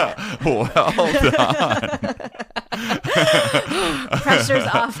 Well done. Pressure's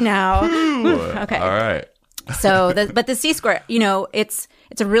off now. Okay. All right. So, but the C-square, it's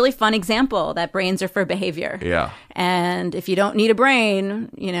a really fun example that brains are for behavior. Yeah. And if you don't need a brain,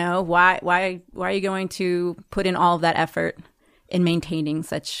 why are you going to put in all of that effort in maintaining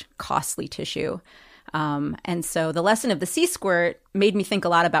such costly tissue? And so the lesson of the C-squirt made me think a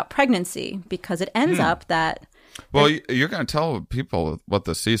lot about pregnancy, because it ends up that... Well, you're going to tell people what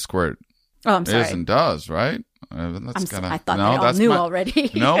the C-squirt is and does, right? I thought they all knew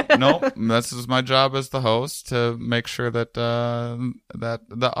already. No. This is my job as the host, to make sure that that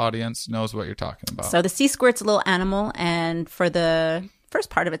the audience knows what you're talking about. So the sea squirt's a little animal, and for the first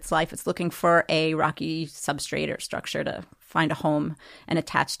part of its life, it's looking for a rocky substrate or structure to find a home and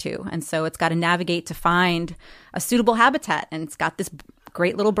attach to. And so it's got to navigate to find a suitable habitat, and it's got this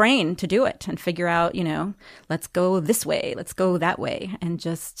great little brain to do it and figure out, let's go this way, let's go that way, and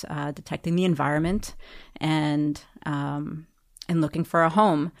just detecting the environment and looking for a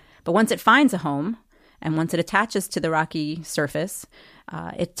home. But once it finds a home and once it attaches to the rocky surface,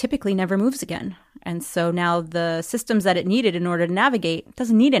 it typically never moves again. And so now the systems that it needed in order to navigate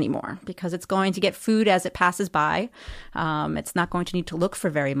doesn't need anymore because it's going to get food as it passes by. It's not going to need to look for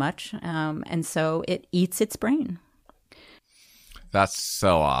very much. And so it eats its brain. That's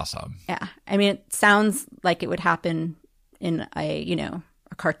so awesome. Yeah. I mean, it sounds like it would happen in a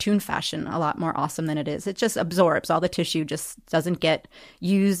cartoon fashion, a lot more awesome than it is. It just absorbs. All the tissue just doesn't get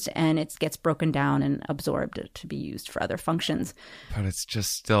used, and it gets broken down and absorbed to be used for other functions. But it's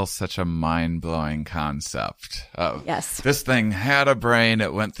just still such a mind-blowing concept. Yes. This thing had a brain.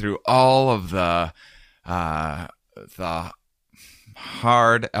 It went through all of the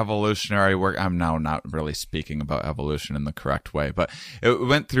hard evolutionary work. I'm now not really speaking about evolution in the correct way, but it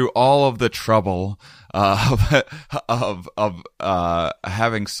went through all of the trouble of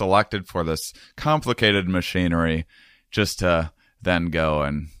having selected for this complicated machinery just to then go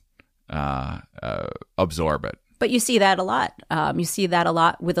and absorb it. But you see that a lot. You see that a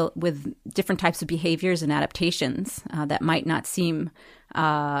lot with different types of behaviors and adaptations that might not seem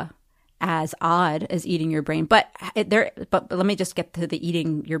as odd as eating your brain. But let me just get to the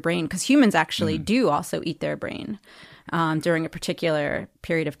eating your brain, because humans actually do also eat their brain during a particular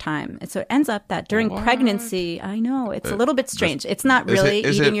period of time. And so it ends up that during pregnancy, I know, it's a little bit strange. It's not really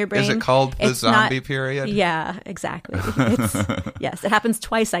eating your brain. Is it called the zombie period? Yeah, exactly. Yes, it happens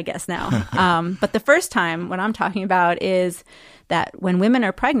twice, I guess, now. But the first time, what I'm talking about is that when women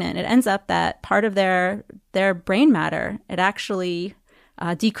are pregnant, it ends up that part of their brain matter, it actually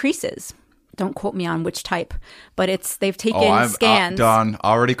decreases. Don't quote me on which type, but they've taken scans. Done.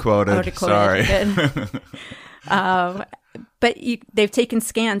 Already quoted. Sorry. But they've taken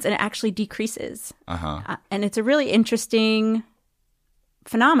scans and it actually decreases. And it's a really interesting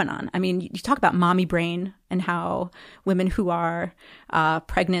phenomenon. I mean, you talk about mommy brain and how women who are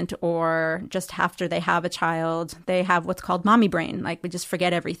pregnant or just after they have a child, they have what's called mommy brain. Like, we just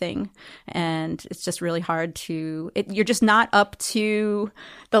forget everything. And it's just really hard you're just not up to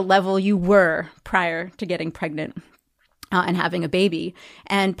the level you were prior to getting pregnant and having a baby.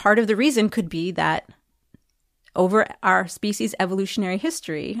 And part of the reason could be that over our species' evolutionary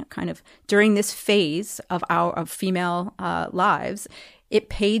history, kind of during this phase of female lives, it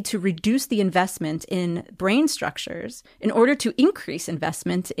paid to reduce the investment in brain structures in order to increase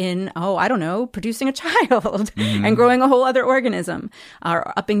investment in, producing a child and growing a whole other organism,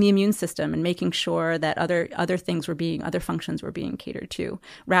 or upping the immune system and making sure that other functions were being catered to,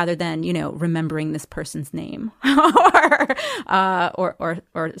 rather than, remembering this person's name or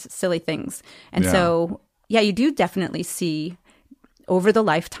silly things. And so, you do definitely see over the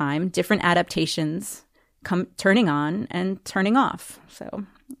lifetime different adaptations turning on and turning off. So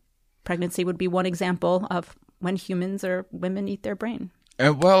pregnancy would be one example of when humans or women eat their brain.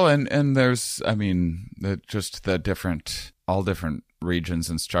 And there's, all different regions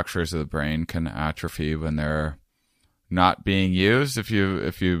and structures of the brain can atrophy when they're not being used. If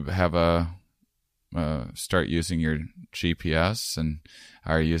you have start using your GPS and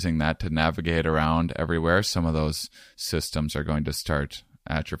are using that to navigate around everywhere, some of those systems are going to start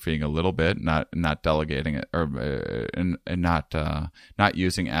atrophying a little bit, not delegating it, or not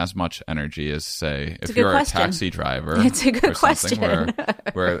using as much energy as, say, if you're a taxi driver. It's a good question.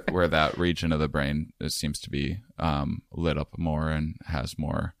 where that region of the brain seems to be lit up more and has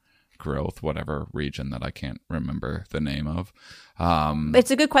more growth, whatever region that I can't remember the name of.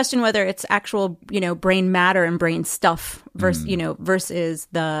 It's a good question whether it's actual, brain matter and brain stuff versus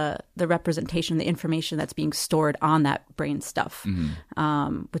the representation, the information that's being stored on that brain stuff,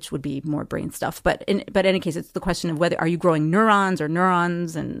 which would be more brain stuff. But in any case, it's the question of whether are you growing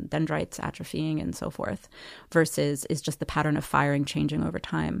neurons and dendrites atrophying and so forth, versus is just the pattern of firing changing over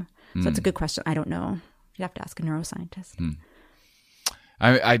time. So it's a good question. I don't know. You have to ask a neuroscientist.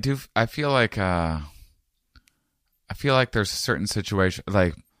 I feel like there's a certain situation,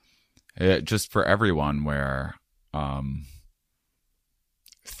 like just for everyone, where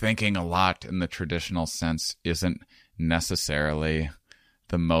thinking a lot in the traditional sense isn't necessarily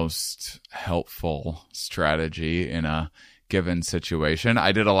the most helpful strategy in a given situation.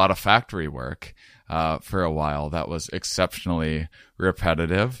 I did a lot of factory work for a while that was exceptionally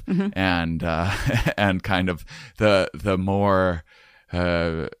repetitive, and kind of the more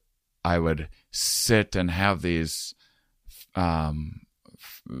I would sit and have these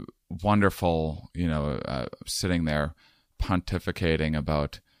wonderful, sitting there pontificating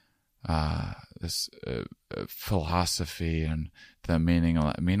about this philosophy and the meaning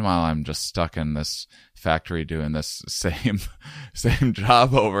of it. Meanwhile, I'm just stuck in this factory doing this same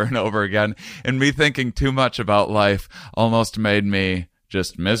job over and over again, and me thinking too much about life almost made me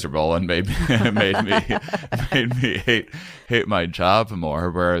just miserable and made me hate my job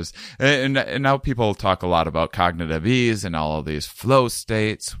more. Whereas, and now people talk a lot about cognitive ease and all of these flow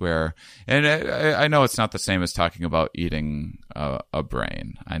states where, and I know it's not the same as talking about eating a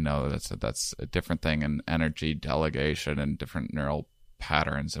brain. I know that's a different thing, and energy delegation and different neural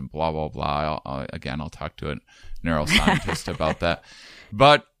patterns and blah, blah, blah. I'll talk to a neuroscientist about that.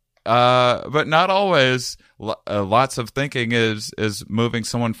 But not always. Lots of thinking is moving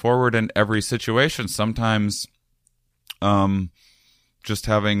someone forward in every situation. Sometimes, just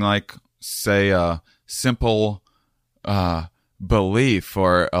having, like, say, a simple belief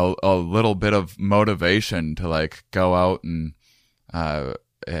or a little bit of motivation to, like, go out and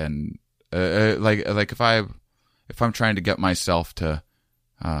like if I'm trying to get myself to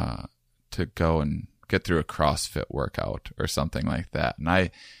go and get through a CrossFit workout or something like that,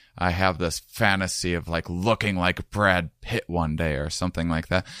 and I have this fantasy of, like, looking like Brad Pitt one day or something like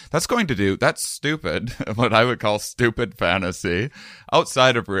that. That's stupid. What I would call stupid fantasy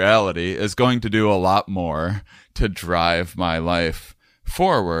outside of reality is going to do a lot more to drive my life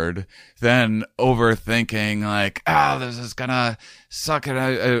forward than overthinking, like, this is gonna suck.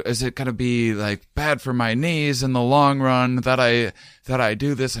 Is it gonna be, like, bad for my knees in the long run that I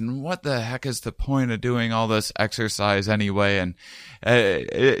do this? And what the heck is the point of doing all this exercise anyway? And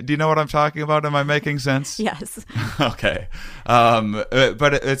do you know what I'm talking about? Am I making sense? Yes. Okay.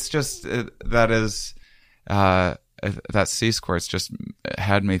 But it's just that C-square's just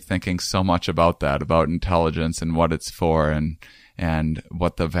had me thinking so much about intelligence and what it's for, and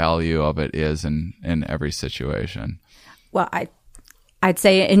what the value of it is in every situation. Well, I'd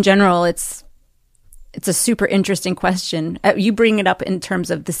say in general, it's a super interesting question. You bring it up in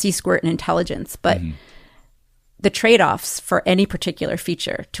terms of the C-square and intelligence, but the trade-offs for any particular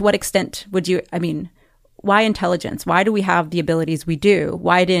feature, to what extent why intelligence? Why do we have the abilities we do?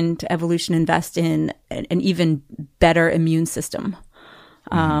 Why didn't evolution invest in an even better immune system?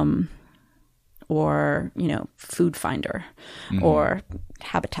 Or, food finder, or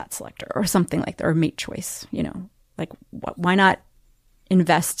habitat selector, or something like that, or mate choice, like why not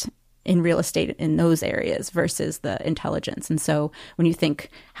invest in real estate in those areas versus the intelligence? And so when you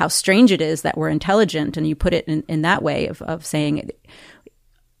think how strange it is that we're intelligent, and you put it in that way of saying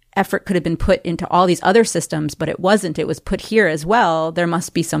effort could have been put into all these other systems, but it wasn't, it was put here as well, there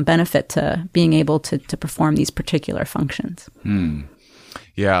must be some benefit to being able to perform these particular functions.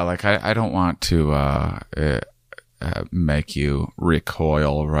 Yeah, like I don't want to make you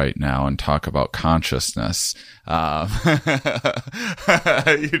recoil right now and talk about consciousness. You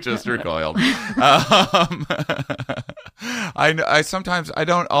just recoiled. I sometimes, I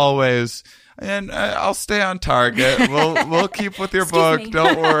don't always, and I'll stay on target. We'll keep with your book. Me.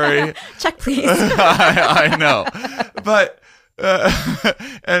 Don't worry. Check, please. I know, but.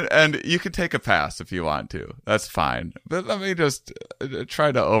 And you can take a pass if you want to. That's fine. But let me just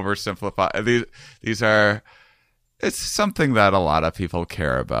try to oversimplify. It's something that a lot of people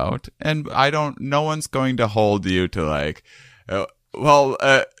care about. And no one's going to hold you to, like,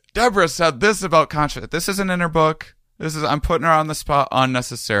 Deborah said this about consciousness. This isn't in her book. I'm putting her on the spot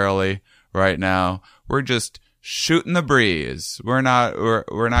unnecessarily right now. We're just shooting the breeze. We're not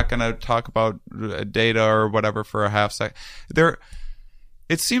going to talk about data or whatever for a half second.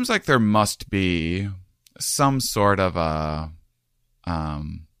 It seems like there must be some sort of a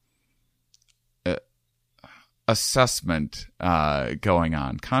assessment going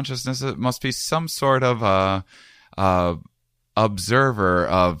on. Consciousness, it must be some sort of a observer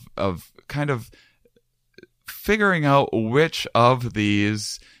of kind of figuring out which of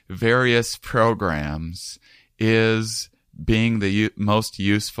these various programs is being the most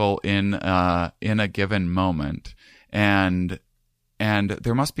useful in a given moment, and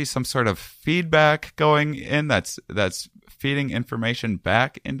there must be some sort of feedback going in that's feeding information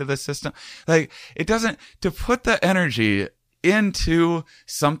back into the system. Like, it doesn't, to put the energy into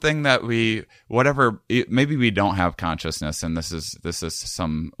something that maybe we don't have consciousness, and this is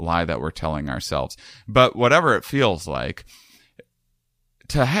some lie that we're telling ourselves, but whatever it feels like,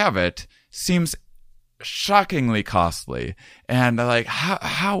 to have it seems shockingly costly. And, like,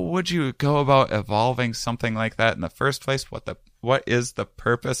 how would you go about evolving something like that in the first place? What is the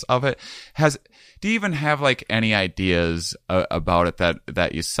purpose of it? Do you even have, like, any ideas about it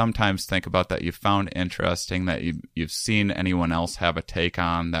that you sometimes think about, that you found interesting, that you've seen anyone else have a take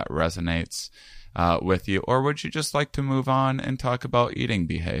on that resonates? with you, or would you just like to move on and talk about eating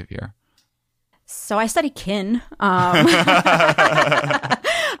behavior? So I study kin. I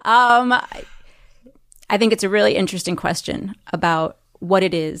think it's a really interesting question about what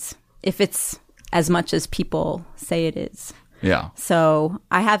it is, if it's as much as people say it is. Yeah. So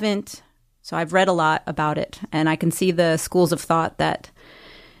I've read a lot about it, and I can see the schools of thought that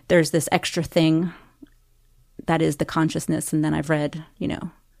there's this extra thing that is the consciousness. And then I've read,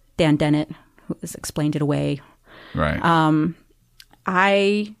 Dan Dennett, who has explained it away. Right.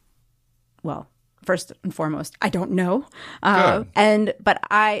 First and foremost, I don't know. Good. But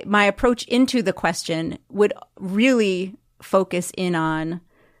my approach into the question would really focus in on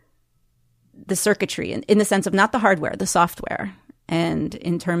the circuitry, in the sense of not the hardware, the software, and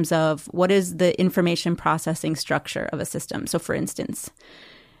in terms of what is the information processing structure of a system. So for instance,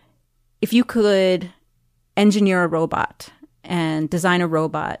 if you could engineer a robot and design a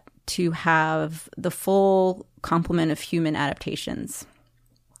robot to have the full complement of human adaptations,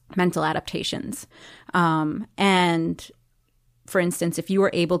 mental adaptations. And for instance, if you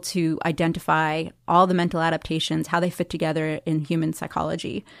were able to identify all the mental adaptations, how they fit together in human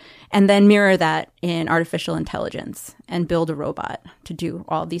psychology, and then mirror that in artificial intelligence and build a robot to do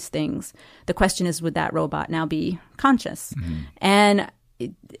all these things, the question is, would that robot now be conscious? Mm-hmm. And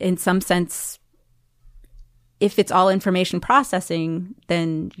in some sense, if it's all information processing,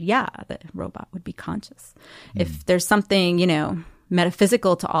 then yeah, the robot would be conscious. Mm. If there's something,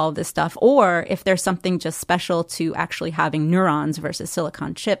 metaphysical to all of this stuff, or if there's something just special to actually having neurons versus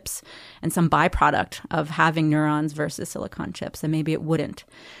silicon chips and some byproduct of having neurons versus silicon chips, then maybe it wouldn't.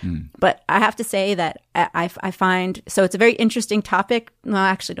 Mm. But I have to say that I find, so it's a very interesting topic. No, I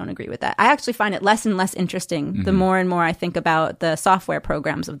actually don't agree with that. I actually find it less and less interesting the more and more I think about the software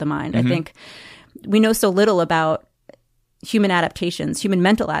programs of the mind. I think we know so little about human adaptations, human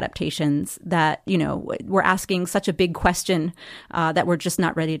mental adaptations, that, we're asking such a big question that we're just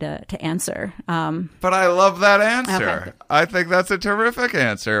not ready to answer. But I love that answer. Okay. I think that's a terrific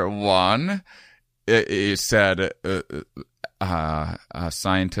answer. One, you said a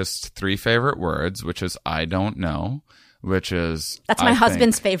scientist's 3 favorite words, which is "I don't know," which is... That's my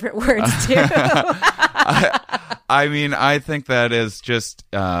husband's favorite words, too. I think that is just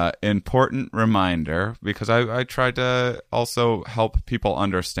important reminder, because I try to also help people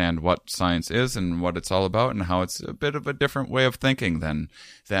understand what science is and what it's all about, and how it's a bit of a different way of thinking than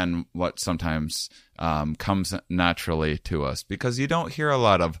what sometimes comes naturally to us, because you don't hear a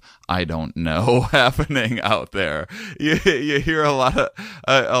lot of "I don't know" happening out there. You hear a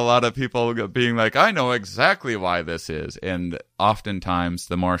lot of people being like, "I know exactly why this is," and oftentimes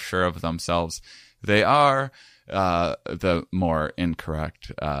the more sure of themselves they are, the more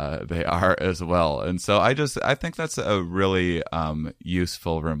incorrect they are as well. And so I think that's a really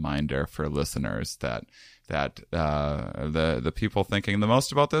useful reminder for listeners that the people thinking the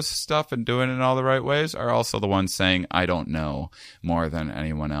most about this stuff and doing it in all the right ways are also the ones saying "I don't know" more than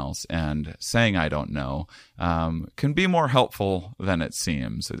anyone else. And saying "I don't know" can be more helpful than it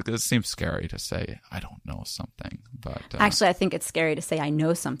seems. It seems scary to say "I don't know something," but actually, I think it's scary to say "I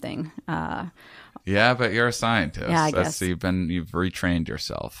know something." Yeah, but you're a scientist. Yeah, I guess. You've retrained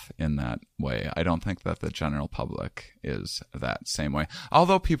yourself in that way. I don't think that the general public is that same way.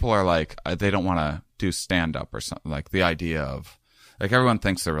 Although people are like, they don't want to do stand-up or something. Like the idea of, like, everyone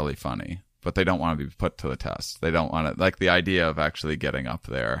thinks they're really funny, but they don't want to be put to the test. They don't want to, like, the idea of actually getting up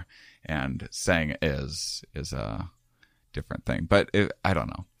there and saying is a different thing. But I don't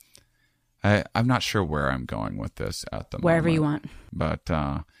know. I'm not sure where I'm going with this at the moment. Wherever you want. But,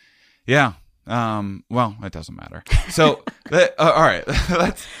 yeah. Well, it doesn't matter. So, all right.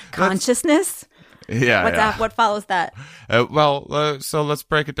 Consciousness? Yeah. What follows that? So let's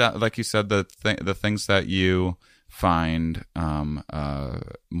break it down. Like you said, the things that you find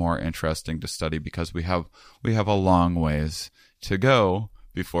more interesting to study, because we have a long ways to go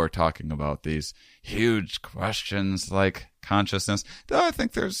before talking about these huge questions like consciousness. Though I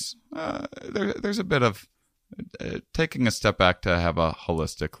think there's a bit of taking a step back to have a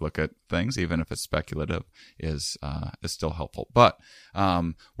holistic look at things, even if it's speculative, is still helpful. But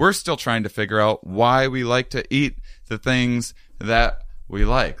we're still trying to figure out why we like to eat the things that we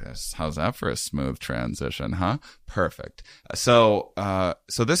like. How's that for a smooth transition, huh? Perfect. So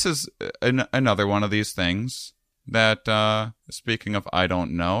this is another one of these things that, speaking of "I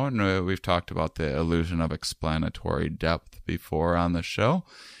don't know," and we've talked about the illusion of explanatory depth before on the show.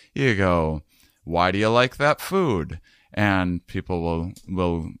 You go, "Why do you like that food?" And people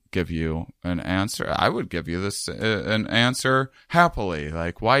will give you an answer. I would give you an answer happily.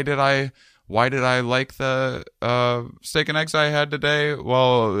 Like, why did I why did I like the steak and eggs I had today?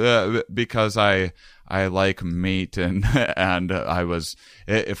 Well, because I like meat, and I was,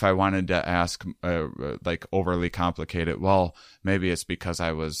 if I wanted to ask like overly complicated, well, maybe it's because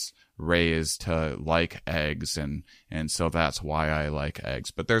I was raised to like eggs, and so that's why I like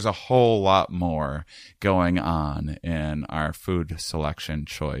eggs. But there's a whole lot more going on in our food selection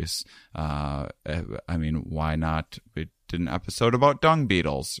choice. I mean, why not? We did an episode about dung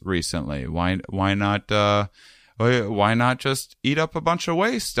beetles recently. Why not just eat up a bunch of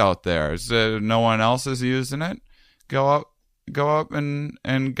waste out there? No one else is using it. Go up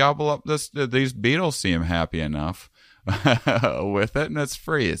and gobble up these beetles. Seem happy enough with it, and it's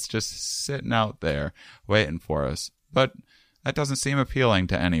free. It's just sitting out there waiting for us. But that doesn't seem appealing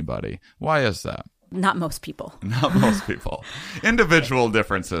to anybody. Why is that? Not most people. Not most people. Individual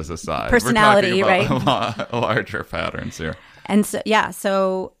differences aside. Personality, we're talking right? about larger patterns here. And so, yeah,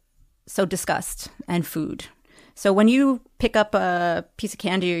 so disgust and food. So when you pick up a piece of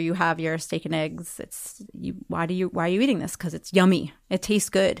candy or you have your steak and eggs, why are you eating this? Because it's yummy. It tastes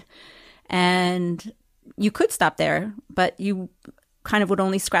good. And you could stop there, but you kind of would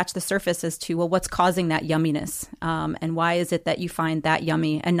only scratch the surface as to, well, what's causing that yumminess? And why is it that you find that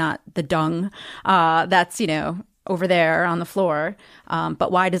yummy and not the dung that's, over there on the floor?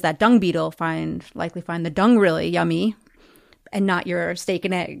 But why does that dung beetle likely find the dung really yummy and not your steak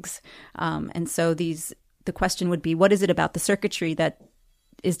and eggs? And so the question would be, what is it about the circuitry that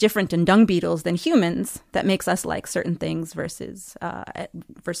is different in dung beetles than humans that makes us like certain things versus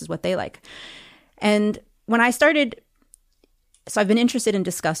what they like? And when I started, so I've been interested in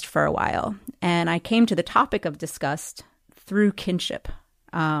disgust for a while, and I came to the topic of disgust through kinship.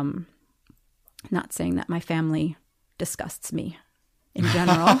 Not saying that my family disgusts me in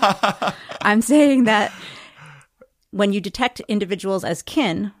general. I'm saying that when you detect individuals as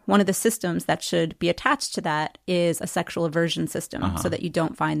kin, one of the systems that should be attached to that is a sexual aversion system, so that you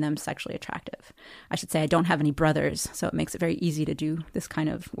don't find them sexually attractive. I should say I don't have any brothers, so it makes it very easy to do this kind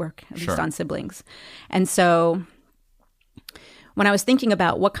of work, at least on siblings. And so when I was thinking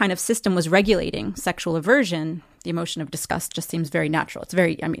about what kind of system was regulating sexual aversion, the emotion of disgust just seems very natural. It's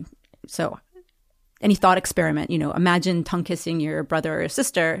very, so any thought experiment, imagine tongue kissing your brother or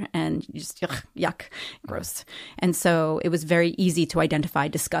sister and you just, yuck, gross. And so it was very easy to identify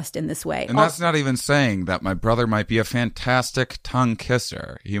disgust in this way. And that's not even saying that my brother might be a fantastic tongue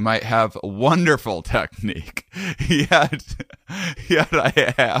kisser. He might have a wonderful technique. Yet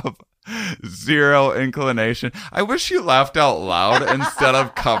I have zero inclination. I wish you laughed out loud instead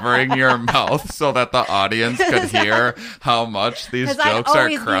of covering your mouth so that the audience could hear how much these jokes are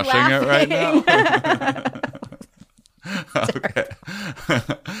crushing it right now. Okay.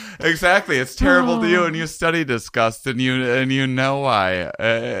 Exactly. It's terrible to you, and you study disgust, and you know why.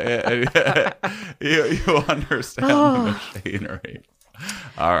 You understand the machinery.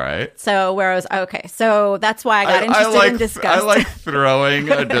 All right. So so that's why I got interested in disgust. I like throwing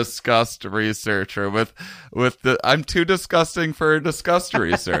a disgust researcher with the I'm too disgusting for a disgust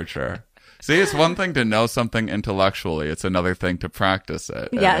researcher. See, it's one thing to know something intellectually. It's another thing to practice it.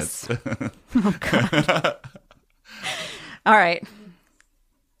 Yes. Oh, God. All right.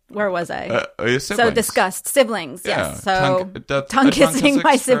 Where was I? So disgust, siblings. Yeah. Yes. So tongue kissing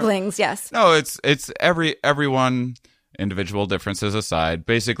my siblings. Yes. No, it's everyone. Individual differences aside,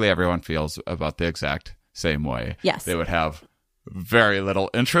 basically everyone feels about the exact same way. Yes. They would have very little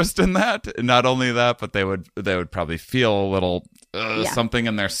interest in that. Not only that, but they would probably feel a little something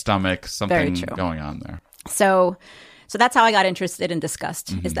in their stomach, something going on there. So that's how I got interested in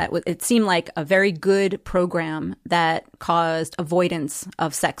disgust, is that it seemed like a very good program that caused avoidance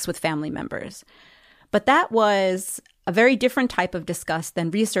of sex with family members. But that was a very different type of disgust than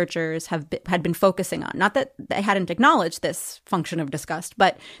researchers had been focusing on. Not that they hadn't acknowledged this function of disgust,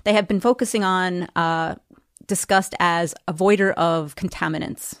 but they have been focusing on disgust as avoider of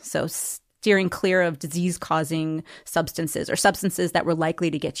contaminants. So steering clear of disease-causing substances or substances that were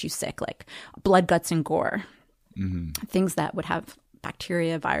likely to get you sick, like blood, guts, and gore. Things that would have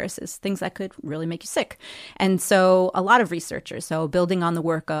bacteria, viruses, things that could really make you sick. And so a lot of researchers, so building on the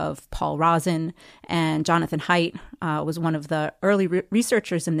work of Paul Rozin and Jonathan Haidt, was one of the early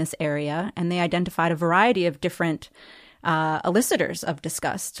researchers in this area, and they identified a variety of different elicitors of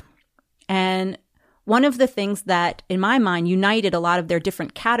disgust. And one of the things that, in my mind, united a lot of their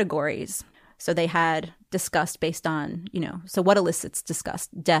different categories, so they had disgust based on, so what elicits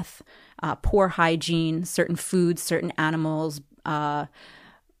disgust? Death, poor hygiene, certain foods, certain animals, body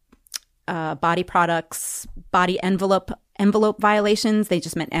products, body envelope violations. They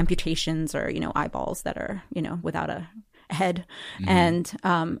just meant amputations or, eyeballs that are, without head. And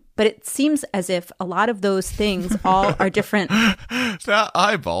but it seems as if a lot of those things all are different. That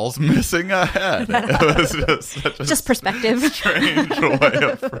eyeball's missing a head. It was just such a Just perspective. strange way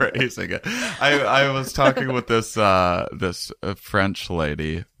of phrasing it. I was talking with this French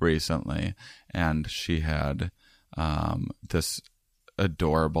lady recently, and she had this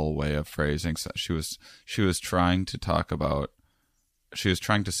adorable way of phrasing. So she was trying to talk about. She was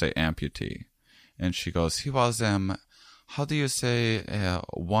trying to say amputee, and she goes, "He was how do you say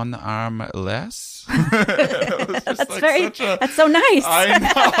one arm less?" That's that's so nice. I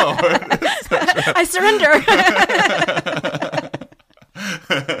know. I surrender.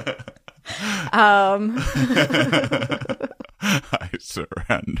 I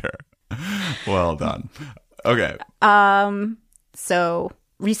surrender. Well done. Okay. So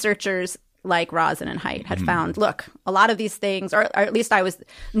researchers like Rosen and Haidt had found, look, a lot of these things, or at least I was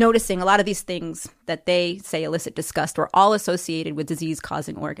noticing a lot of these things that they say elicit disgust were all associated with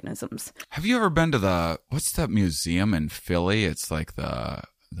disease-causing organisms. Have you ever been to what's that museum in Philly? It's like there's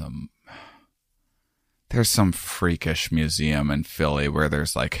some freakish museum in Philly where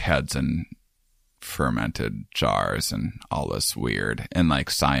there's like heads in fermented jars and all this weird, and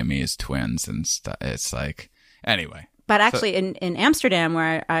like Siamese twins and stuff. It's like, anyway. But actually, in Amsterdam,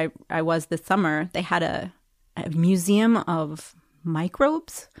 where I was this summer, they had a museum of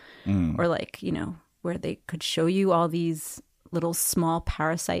microbes, or like, where they could show you all these little small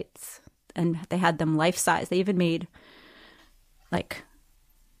parasites, and they had them life-size. They even made, like,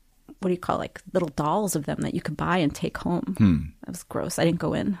 what do you call, like, little dolls of them that you could buy and take home. That was gross. I didn't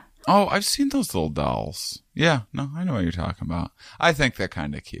go in. Oh, I've seen those little dolls. Yeah, no, I know what you're talking about. I think they're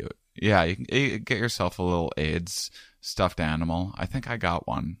kind of cute. Yeah, you can get yourself a little AIDS stuffed animal. I think I got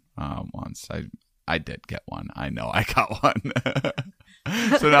one once. I did get one. I know I got one.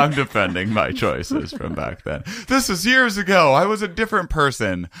 So now I'm defending my choices from back then. This is years ago. I was a different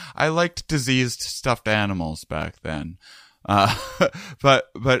person. I liked diseased stuffed animals back then.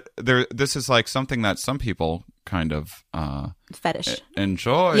 But this is like something that some people kind of fetish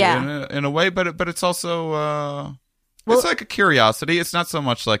enjoy in a way, but it's also it's like a curiosity. It's not so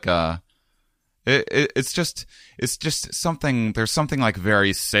much like a. It's just something. There's something like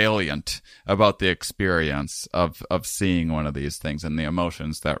very salient about the experience of seeing one of these things and the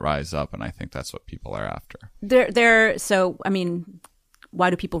emotions that rise up, and I think that's what people are after. So I mean,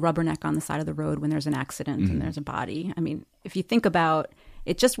 why do people rubberneck on the side of the road when there's an accident and there's a body? I mean, if you think about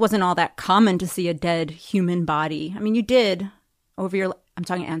it, just wasn't all that common to see a dead human body. I mean, you did I'm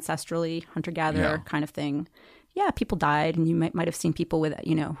talking ancestrally, hunter-gatherer kind of thing. Yeah, people died, and you might have seen people with,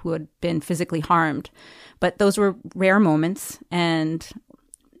 who had been physically harmed. But those were rare moments, and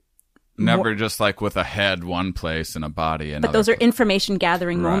never just like with a head one place and a body another. But those are information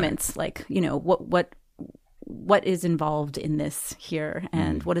gathering moments, like, what is involved in this here,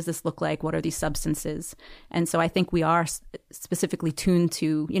 and what does this look like? What are these substances? And so I think we are specifically tuned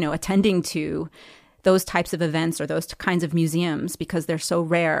to, attending to those types of events or those kinds of museums because they're so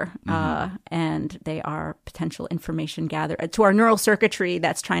rare and they are potential information gather to our neural circuitry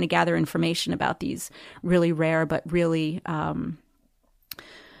that's trying to gather information about these really rare but really but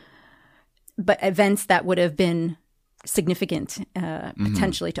events that would have been significant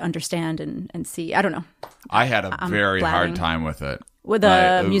potentially to understand and see. I don't know. I had a very hard time with it. With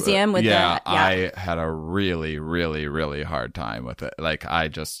a museum? I had a really, really, really hard time with it. Like, I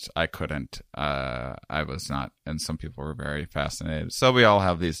couldn't. I was not, and some people were very fascinated. So we all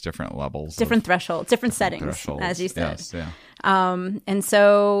have these different levels. Different thresholds, different settings, as you said. Yes, yeah. And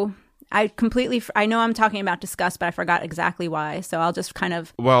so I know I'm talking about disgust, but I forgot exactly why. So I'll just kind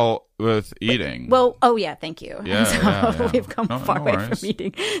of. Well, with eating. Thank you. Yeah, we've come far away from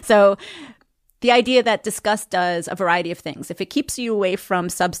eating. So the idea that disgust does a variety of things. If it keeps you away from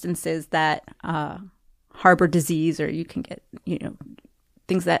substances that harbor disease, or you can get,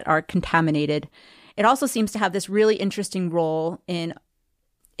 things that are contaminated, it also seems to have this really interesting role in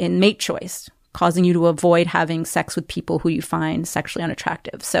mate choice, causing you to avoid having sex with people who you find sexually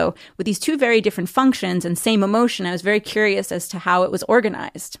unattractive. So with these two very different functions and same emotion, I was very curious as to how it was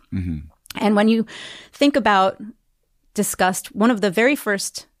organized. And when you think about disgust, one of the very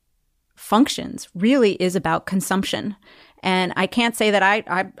first functions really is about consumption. And I can't say that I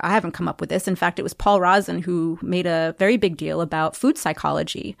haven't come up with this. In fact, it was Paul Rosen who made a very big deal about food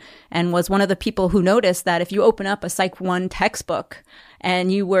psychology and was one of the people who noticed that if you open up a Psych 1 textbook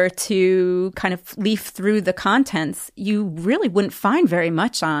and you were to kind of leaf through the contents, you really wouldn't find very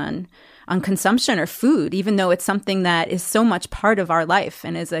much on consumption or food, even though it's something that is so much part of our life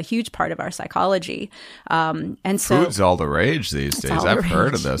and is a huge part of our psychology. And so food's all the rage these days. I've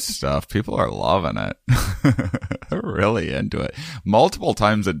heard of this stuff. People are loving it. They're really into it. Multiple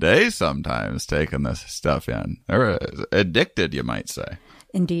times a day sometimes, taking this stuff in. They're addicted, you might say.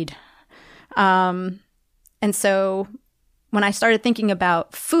 Indeed. And so when I started thinking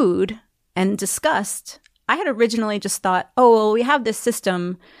about food and disgust, I had originally just thought, oh, well, we have this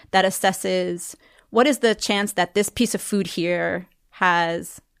system that assesses what is the chance that this piece of food here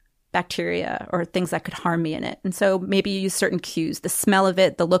has bacteria or things that could harm me in it. And so maybe you use certain cues, the smell of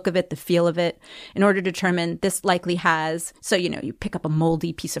it, the look of it, the feel of it, in order to determine this likely has. So, you pick up a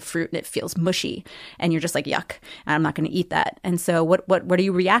moldy piece of fruit and it feels mushy and you're just like, yuck, I'm not going to eat that. And so what are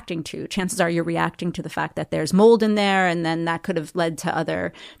you reacting to? Chances are you're reacting to the fact that there's mold in there, and then that could have led to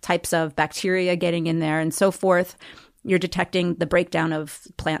other types of bacteria getting in there and so forth. You're detecting the breakdown of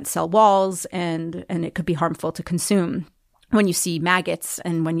plant cell walls, and it could be harmful to consume. When you see maggots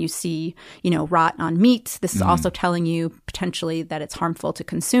and when you see, rot on meat, this is also telling you potentially that it's harmful to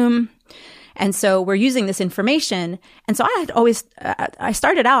consume. And so we're using this information. And so I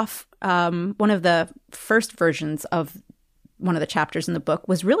started off, one of the first versions of one of the chapters in the book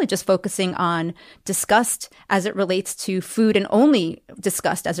was really just focusing on disgust as it relates to food, and only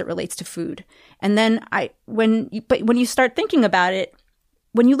disgust as it relates to food. And then when you start thinking about it,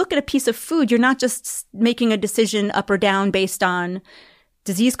 when you look at a piece of food, you're not just making a decision up or down based on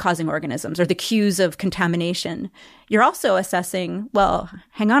disease-causing organisms or the cues of contamination. You're also assessing, well,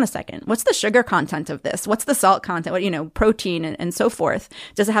 hang on a second. What's the sugar content of this? What's the salt content? Protein and so forth.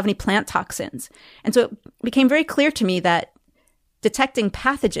 Does it have any plant toxins? And so it became very clear to me that detecting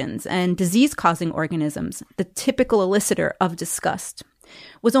pathogens and disease-causing organisms, the typical elicitor of disgust,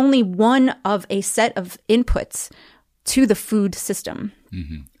 was only one of a set of inputs to the food system.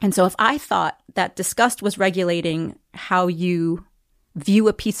 Mm-hmm. And so if I thought that disgust was regulating how you view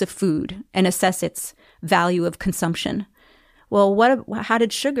a piece of food and assess its value of consumption, well, how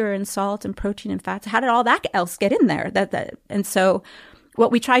did sugar and salt and protein and fats, how did all that else get in there? And so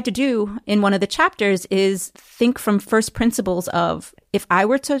what we tried to do in one of the chapters is think from first principles of, if I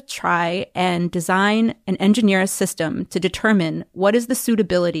were to try and design and engineer a system to determine what is the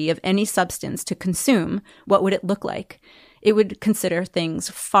suitability of any substance to consume, what would it look like? It would consider things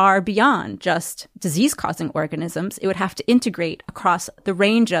far beyond just disease-causing organisms. It would have to integrate across the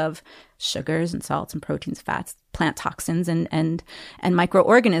range of sugars and salts and proteins, fats, plant toxins, and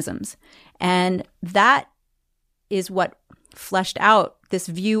microorganisms. And that is what fleshed out this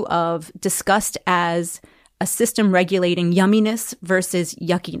view of disgust as a system regulating yumminess versus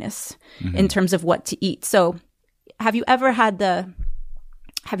yuckiness in terms of what to eat. So have you ever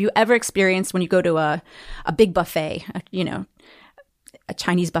experienced when you go to a big buffet, a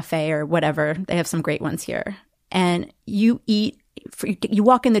Chinese buffet or whatever, they have some great ones here, and you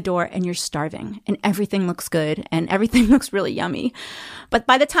walk in the door and you're starving and everything looks good and everything looks really yummy. But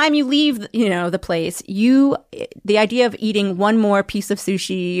by the time you leave, the place, the idea of eating one more piece of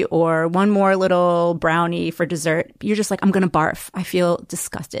sushi or one more little brownie for dessert, you're just like, I'm going to barf. I feel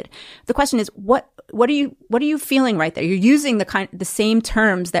disgusted. The question is, what are you feeling right there? You're using the same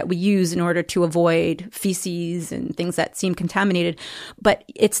terms that we use in order to avoid feces and things that seem contaminated, but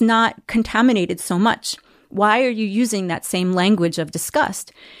it's not contaminated so much. Why are you using that same language of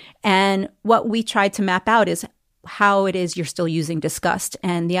disgust? And what we tried to map out is how it is you're still using disgust,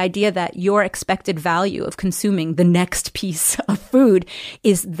 and the idea that your expected value of consuming the next piece of food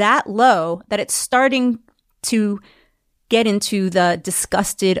is that low that it's starting to get into the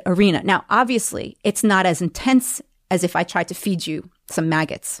disgusted arena. Now, obviously, it's not as intense as if I tried to feed you some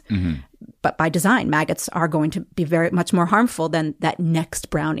maggots. Mm-hmm. But by design, maggots are going to be very much more harmful than that next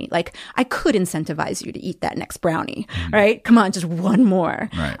brownie. Like, I could incentivize you to eat that next brownie, right? Come on, just one more.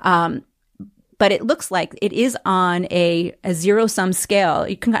 Right. But it looks like it is on a zero-sum scale.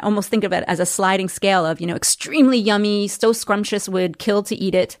 You can almost think of it as a sliding scale of, extremely yummy, so scrumptious, would kill to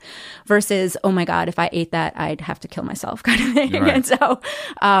eat it, versus, oh my God, if I ate that, I'd have to kill myself kind of thing. Right. And so,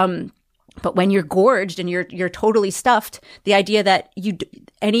 but when you're gorged and you're totally stuffed, the idea that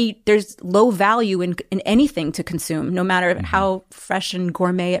there's low value in anything to consume, no matter how fresh and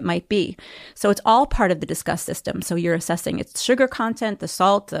gourmet it might be. So it's all part of the disgust system. So you're assessing its sugar content, the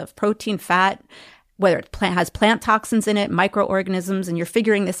salt, the protein, fat, whether it has plant toxins in it, microorganisms, and you're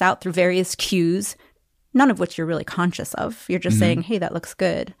figuring this out through various cues, none of which you're really conscious of. You're just saying, hey, that looks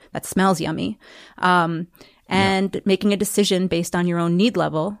good. That smells yummy. And making a decision based on your own need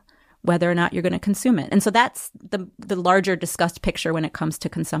level. whether or not you're going to consume it. And so that's the larger discussed picture when it comes to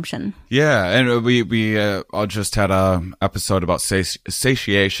consumption. Yeah, and we all just had a episode about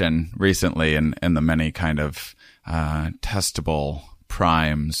satiation recently, and the many kind of testable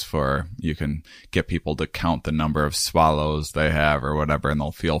primes for you can get people to count the number of swallows they have or whatever, and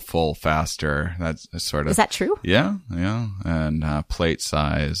they'll feel full faster. That's sort of, is that true? Yeah. And plate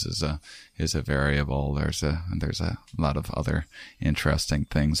size is a variable. There's a lot of other interesting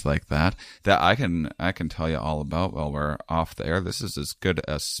things like that I can tell you all about while we're off the air. This is as good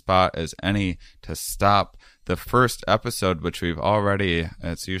a spot as any to stop the first episode, which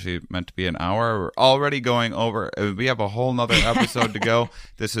it's usually meant to be an hour. We're already going over. We have a whole nother episode to go.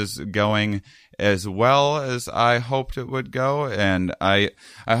 This is going as well as I hoped it would go. And I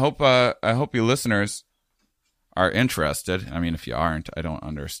hope you listeners are interested. I mean, if you aren't, I don't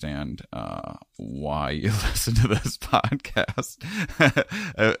understand why you listen to this podcast.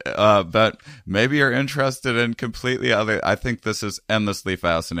 But maybe you're interested in completely other. I think this is endlessly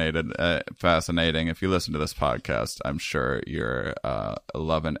fascinating. If you listen to this podcast, I'm sure you're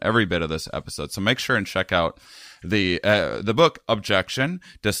loving every bit of this episode. So make sure and check out the book Objection: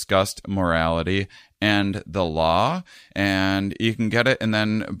 Discussed Morality and the Law, and you can get it. And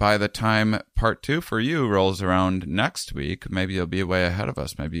then by the time part 2 for you rolls around next week, maybe you'll be way ahead of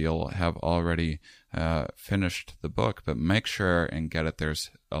us. Maybe you'll have already finished the book, but make sure and get it.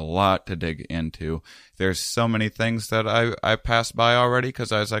 There's a lot to dig into. There's so many things that I passed by already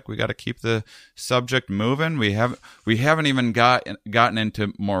because I was like, we got to keep the subject moving. We haven't even gotten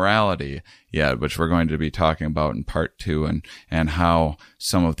into morality yet, which we're going to be talking about in part 2, and how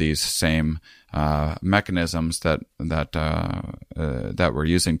some of these same mechanisms that we're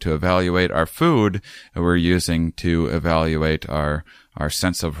using to evaluate our food, we're using to evaluate our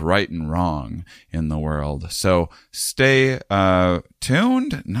sense of right and wrong in the world. So stay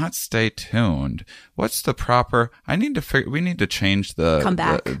tuned, not stay tuned. What's the proper? We need to change the come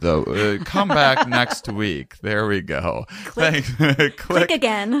back. Come back next week. There we go. Click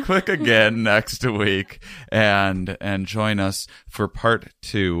again. Click again next week, and join us for part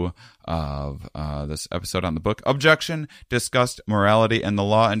 2 of this episode on the book Objection: Discussed Morality and the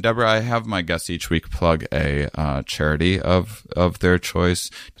Law. And Deborah, I have my guests each week plug a charity of their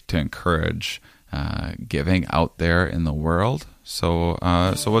choice to encourage giving out there in the world. So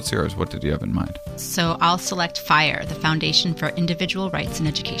what's yours? What did you have in mind? So I'll select FIRE, the Foundation for Individual Rights in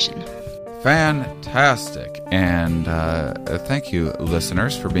Education. Fantastic. And thank you,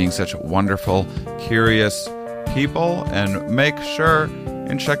 listeners, for being such wonderful, curious people. And make sure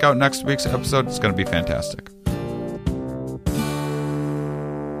and check out next week's episode. It's going to be fantastic.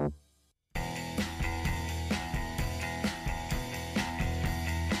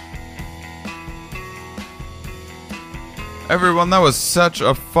 Everyone, that was such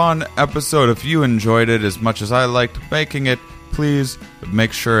a fun episode. If you enjoyed it as much as I liked making it, please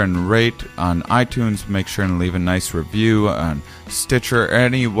make sure and rate on iTunes. Make sure and leave a nice review on Stitcher,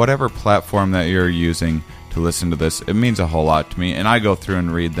 whatever platform that you're using to listen to this. It means a whole lot to me, and I go through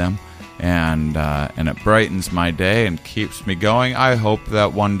and read them, and it brightens my day and keeps me going. I hope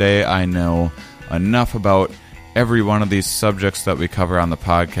that one day I know enough about every one of these subjects that we cover on the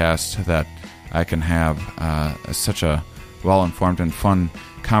podcast that I can have such a well-informed and fun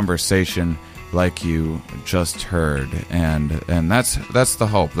conversation like you just heard, and that's the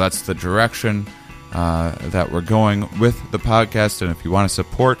hope. That's the direction that we're going with the podcast. And if you want to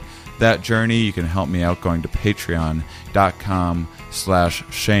support that journey, you can help me out going to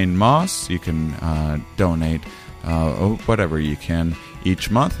patreon.com/Shane Moss. You can donate whatever you can each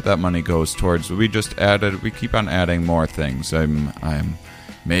month. That money goes towards, we keep on adding more things. I'm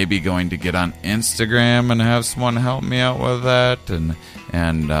maybe going to get on Instagram and have someone help me out with that, and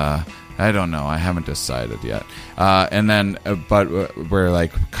I don't know. I haven't decided yet. But we're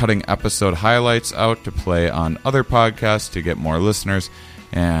like cutting episode highlights out to play on other podcasts to get more listeners,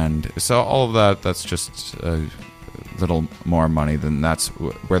 and so all of that's just a little more money. Then that's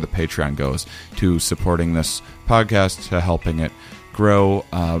where the Patreon goes, to supporting this podcast, to helping it grow.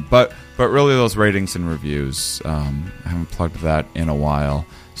 But really, those ratings and reviews, I haven't plugged that in a while.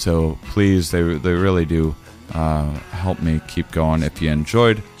 So please, they really do help me keep going. If you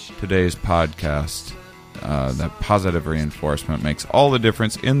enjoyed today's podcast, that positive reinforcement makes all the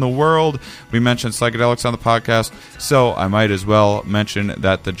difference in the world. We mentioned psychedelics on the podcast, so I might as well mention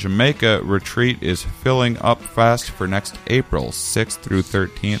that the Jamaica retreat is filling up fast for next April 6th through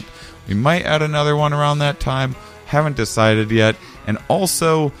 13th. We might add another one around that time. Haven't decided yet. And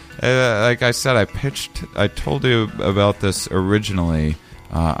also, like I said, I told you about this originally.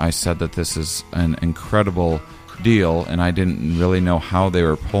 I said that this is an incredible deal, and I didn't really know how they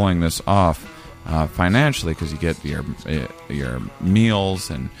were pulling this off financially, because you get your meals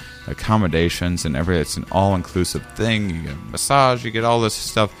and accommodations and everything. It's an all-inclusive thing. You get a massage, you get all this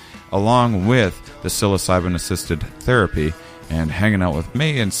stuff along with the psilocybin-assisted therapy and hanging out with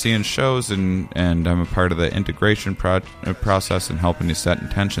me and seeing shows, and I'm a part of the integration process and helping you set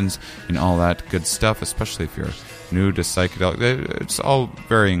intentions and all that good stuff, especially if you're new to psychedelic. It's all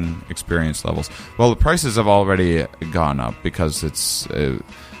varying experience levels. Well, the prices have already gone up because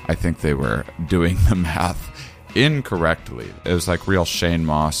I think they were doing the math incorrectly. It was like real Shane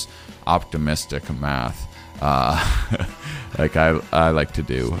Moss optimistic math, like I like to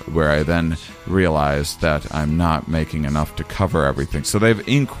do, where I then realize that I'm not making enough to cover everything. So they've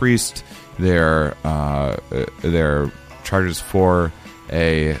increased their charges for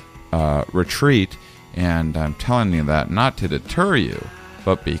a retreat, and I'm telling you that not to deter you,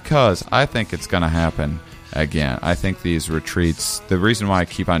 but because I think it's going to happen again. I think these retreats, the reason why I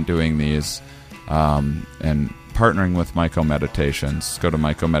keep on doing these and partnering with Myco Meditations, go to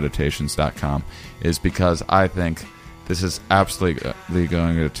mycomeditations.com, is because I think this is absolutely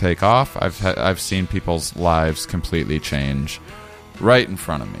going to take off. I've seen people's lives completely change right in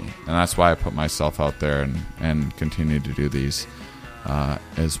front of me, and that's why I put myself out there and continue to do these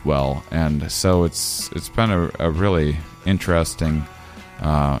as well. And so it's been a really interesting,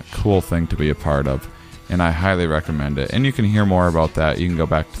 cool thing to be a part of, and I highly recommend it. And you can hear more about that. You can go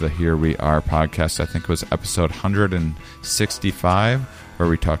back to the Here We Are podcast. I think it was episode 165, where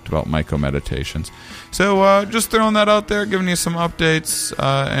we talked about Myco Meditations. So just throwing that out there, giving you some updates,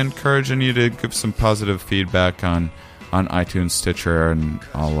 encouraging you to give some positive feedback on iTunes, Stitcher, and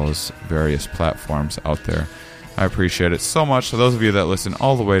all those various platforms out there. I appreciate it so much. So those of you that listen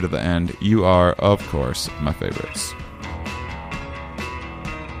all the way to the end, you are, of course, my favorites.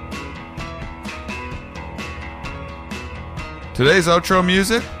 Today's outro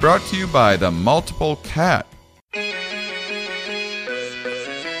music brought to you by The Multiple Cat.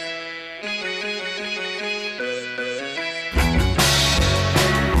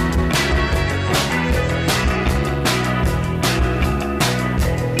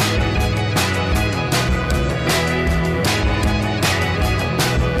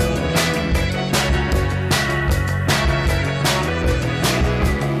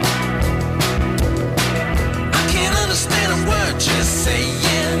 Just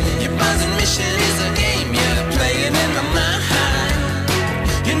saying, your buzzing mission is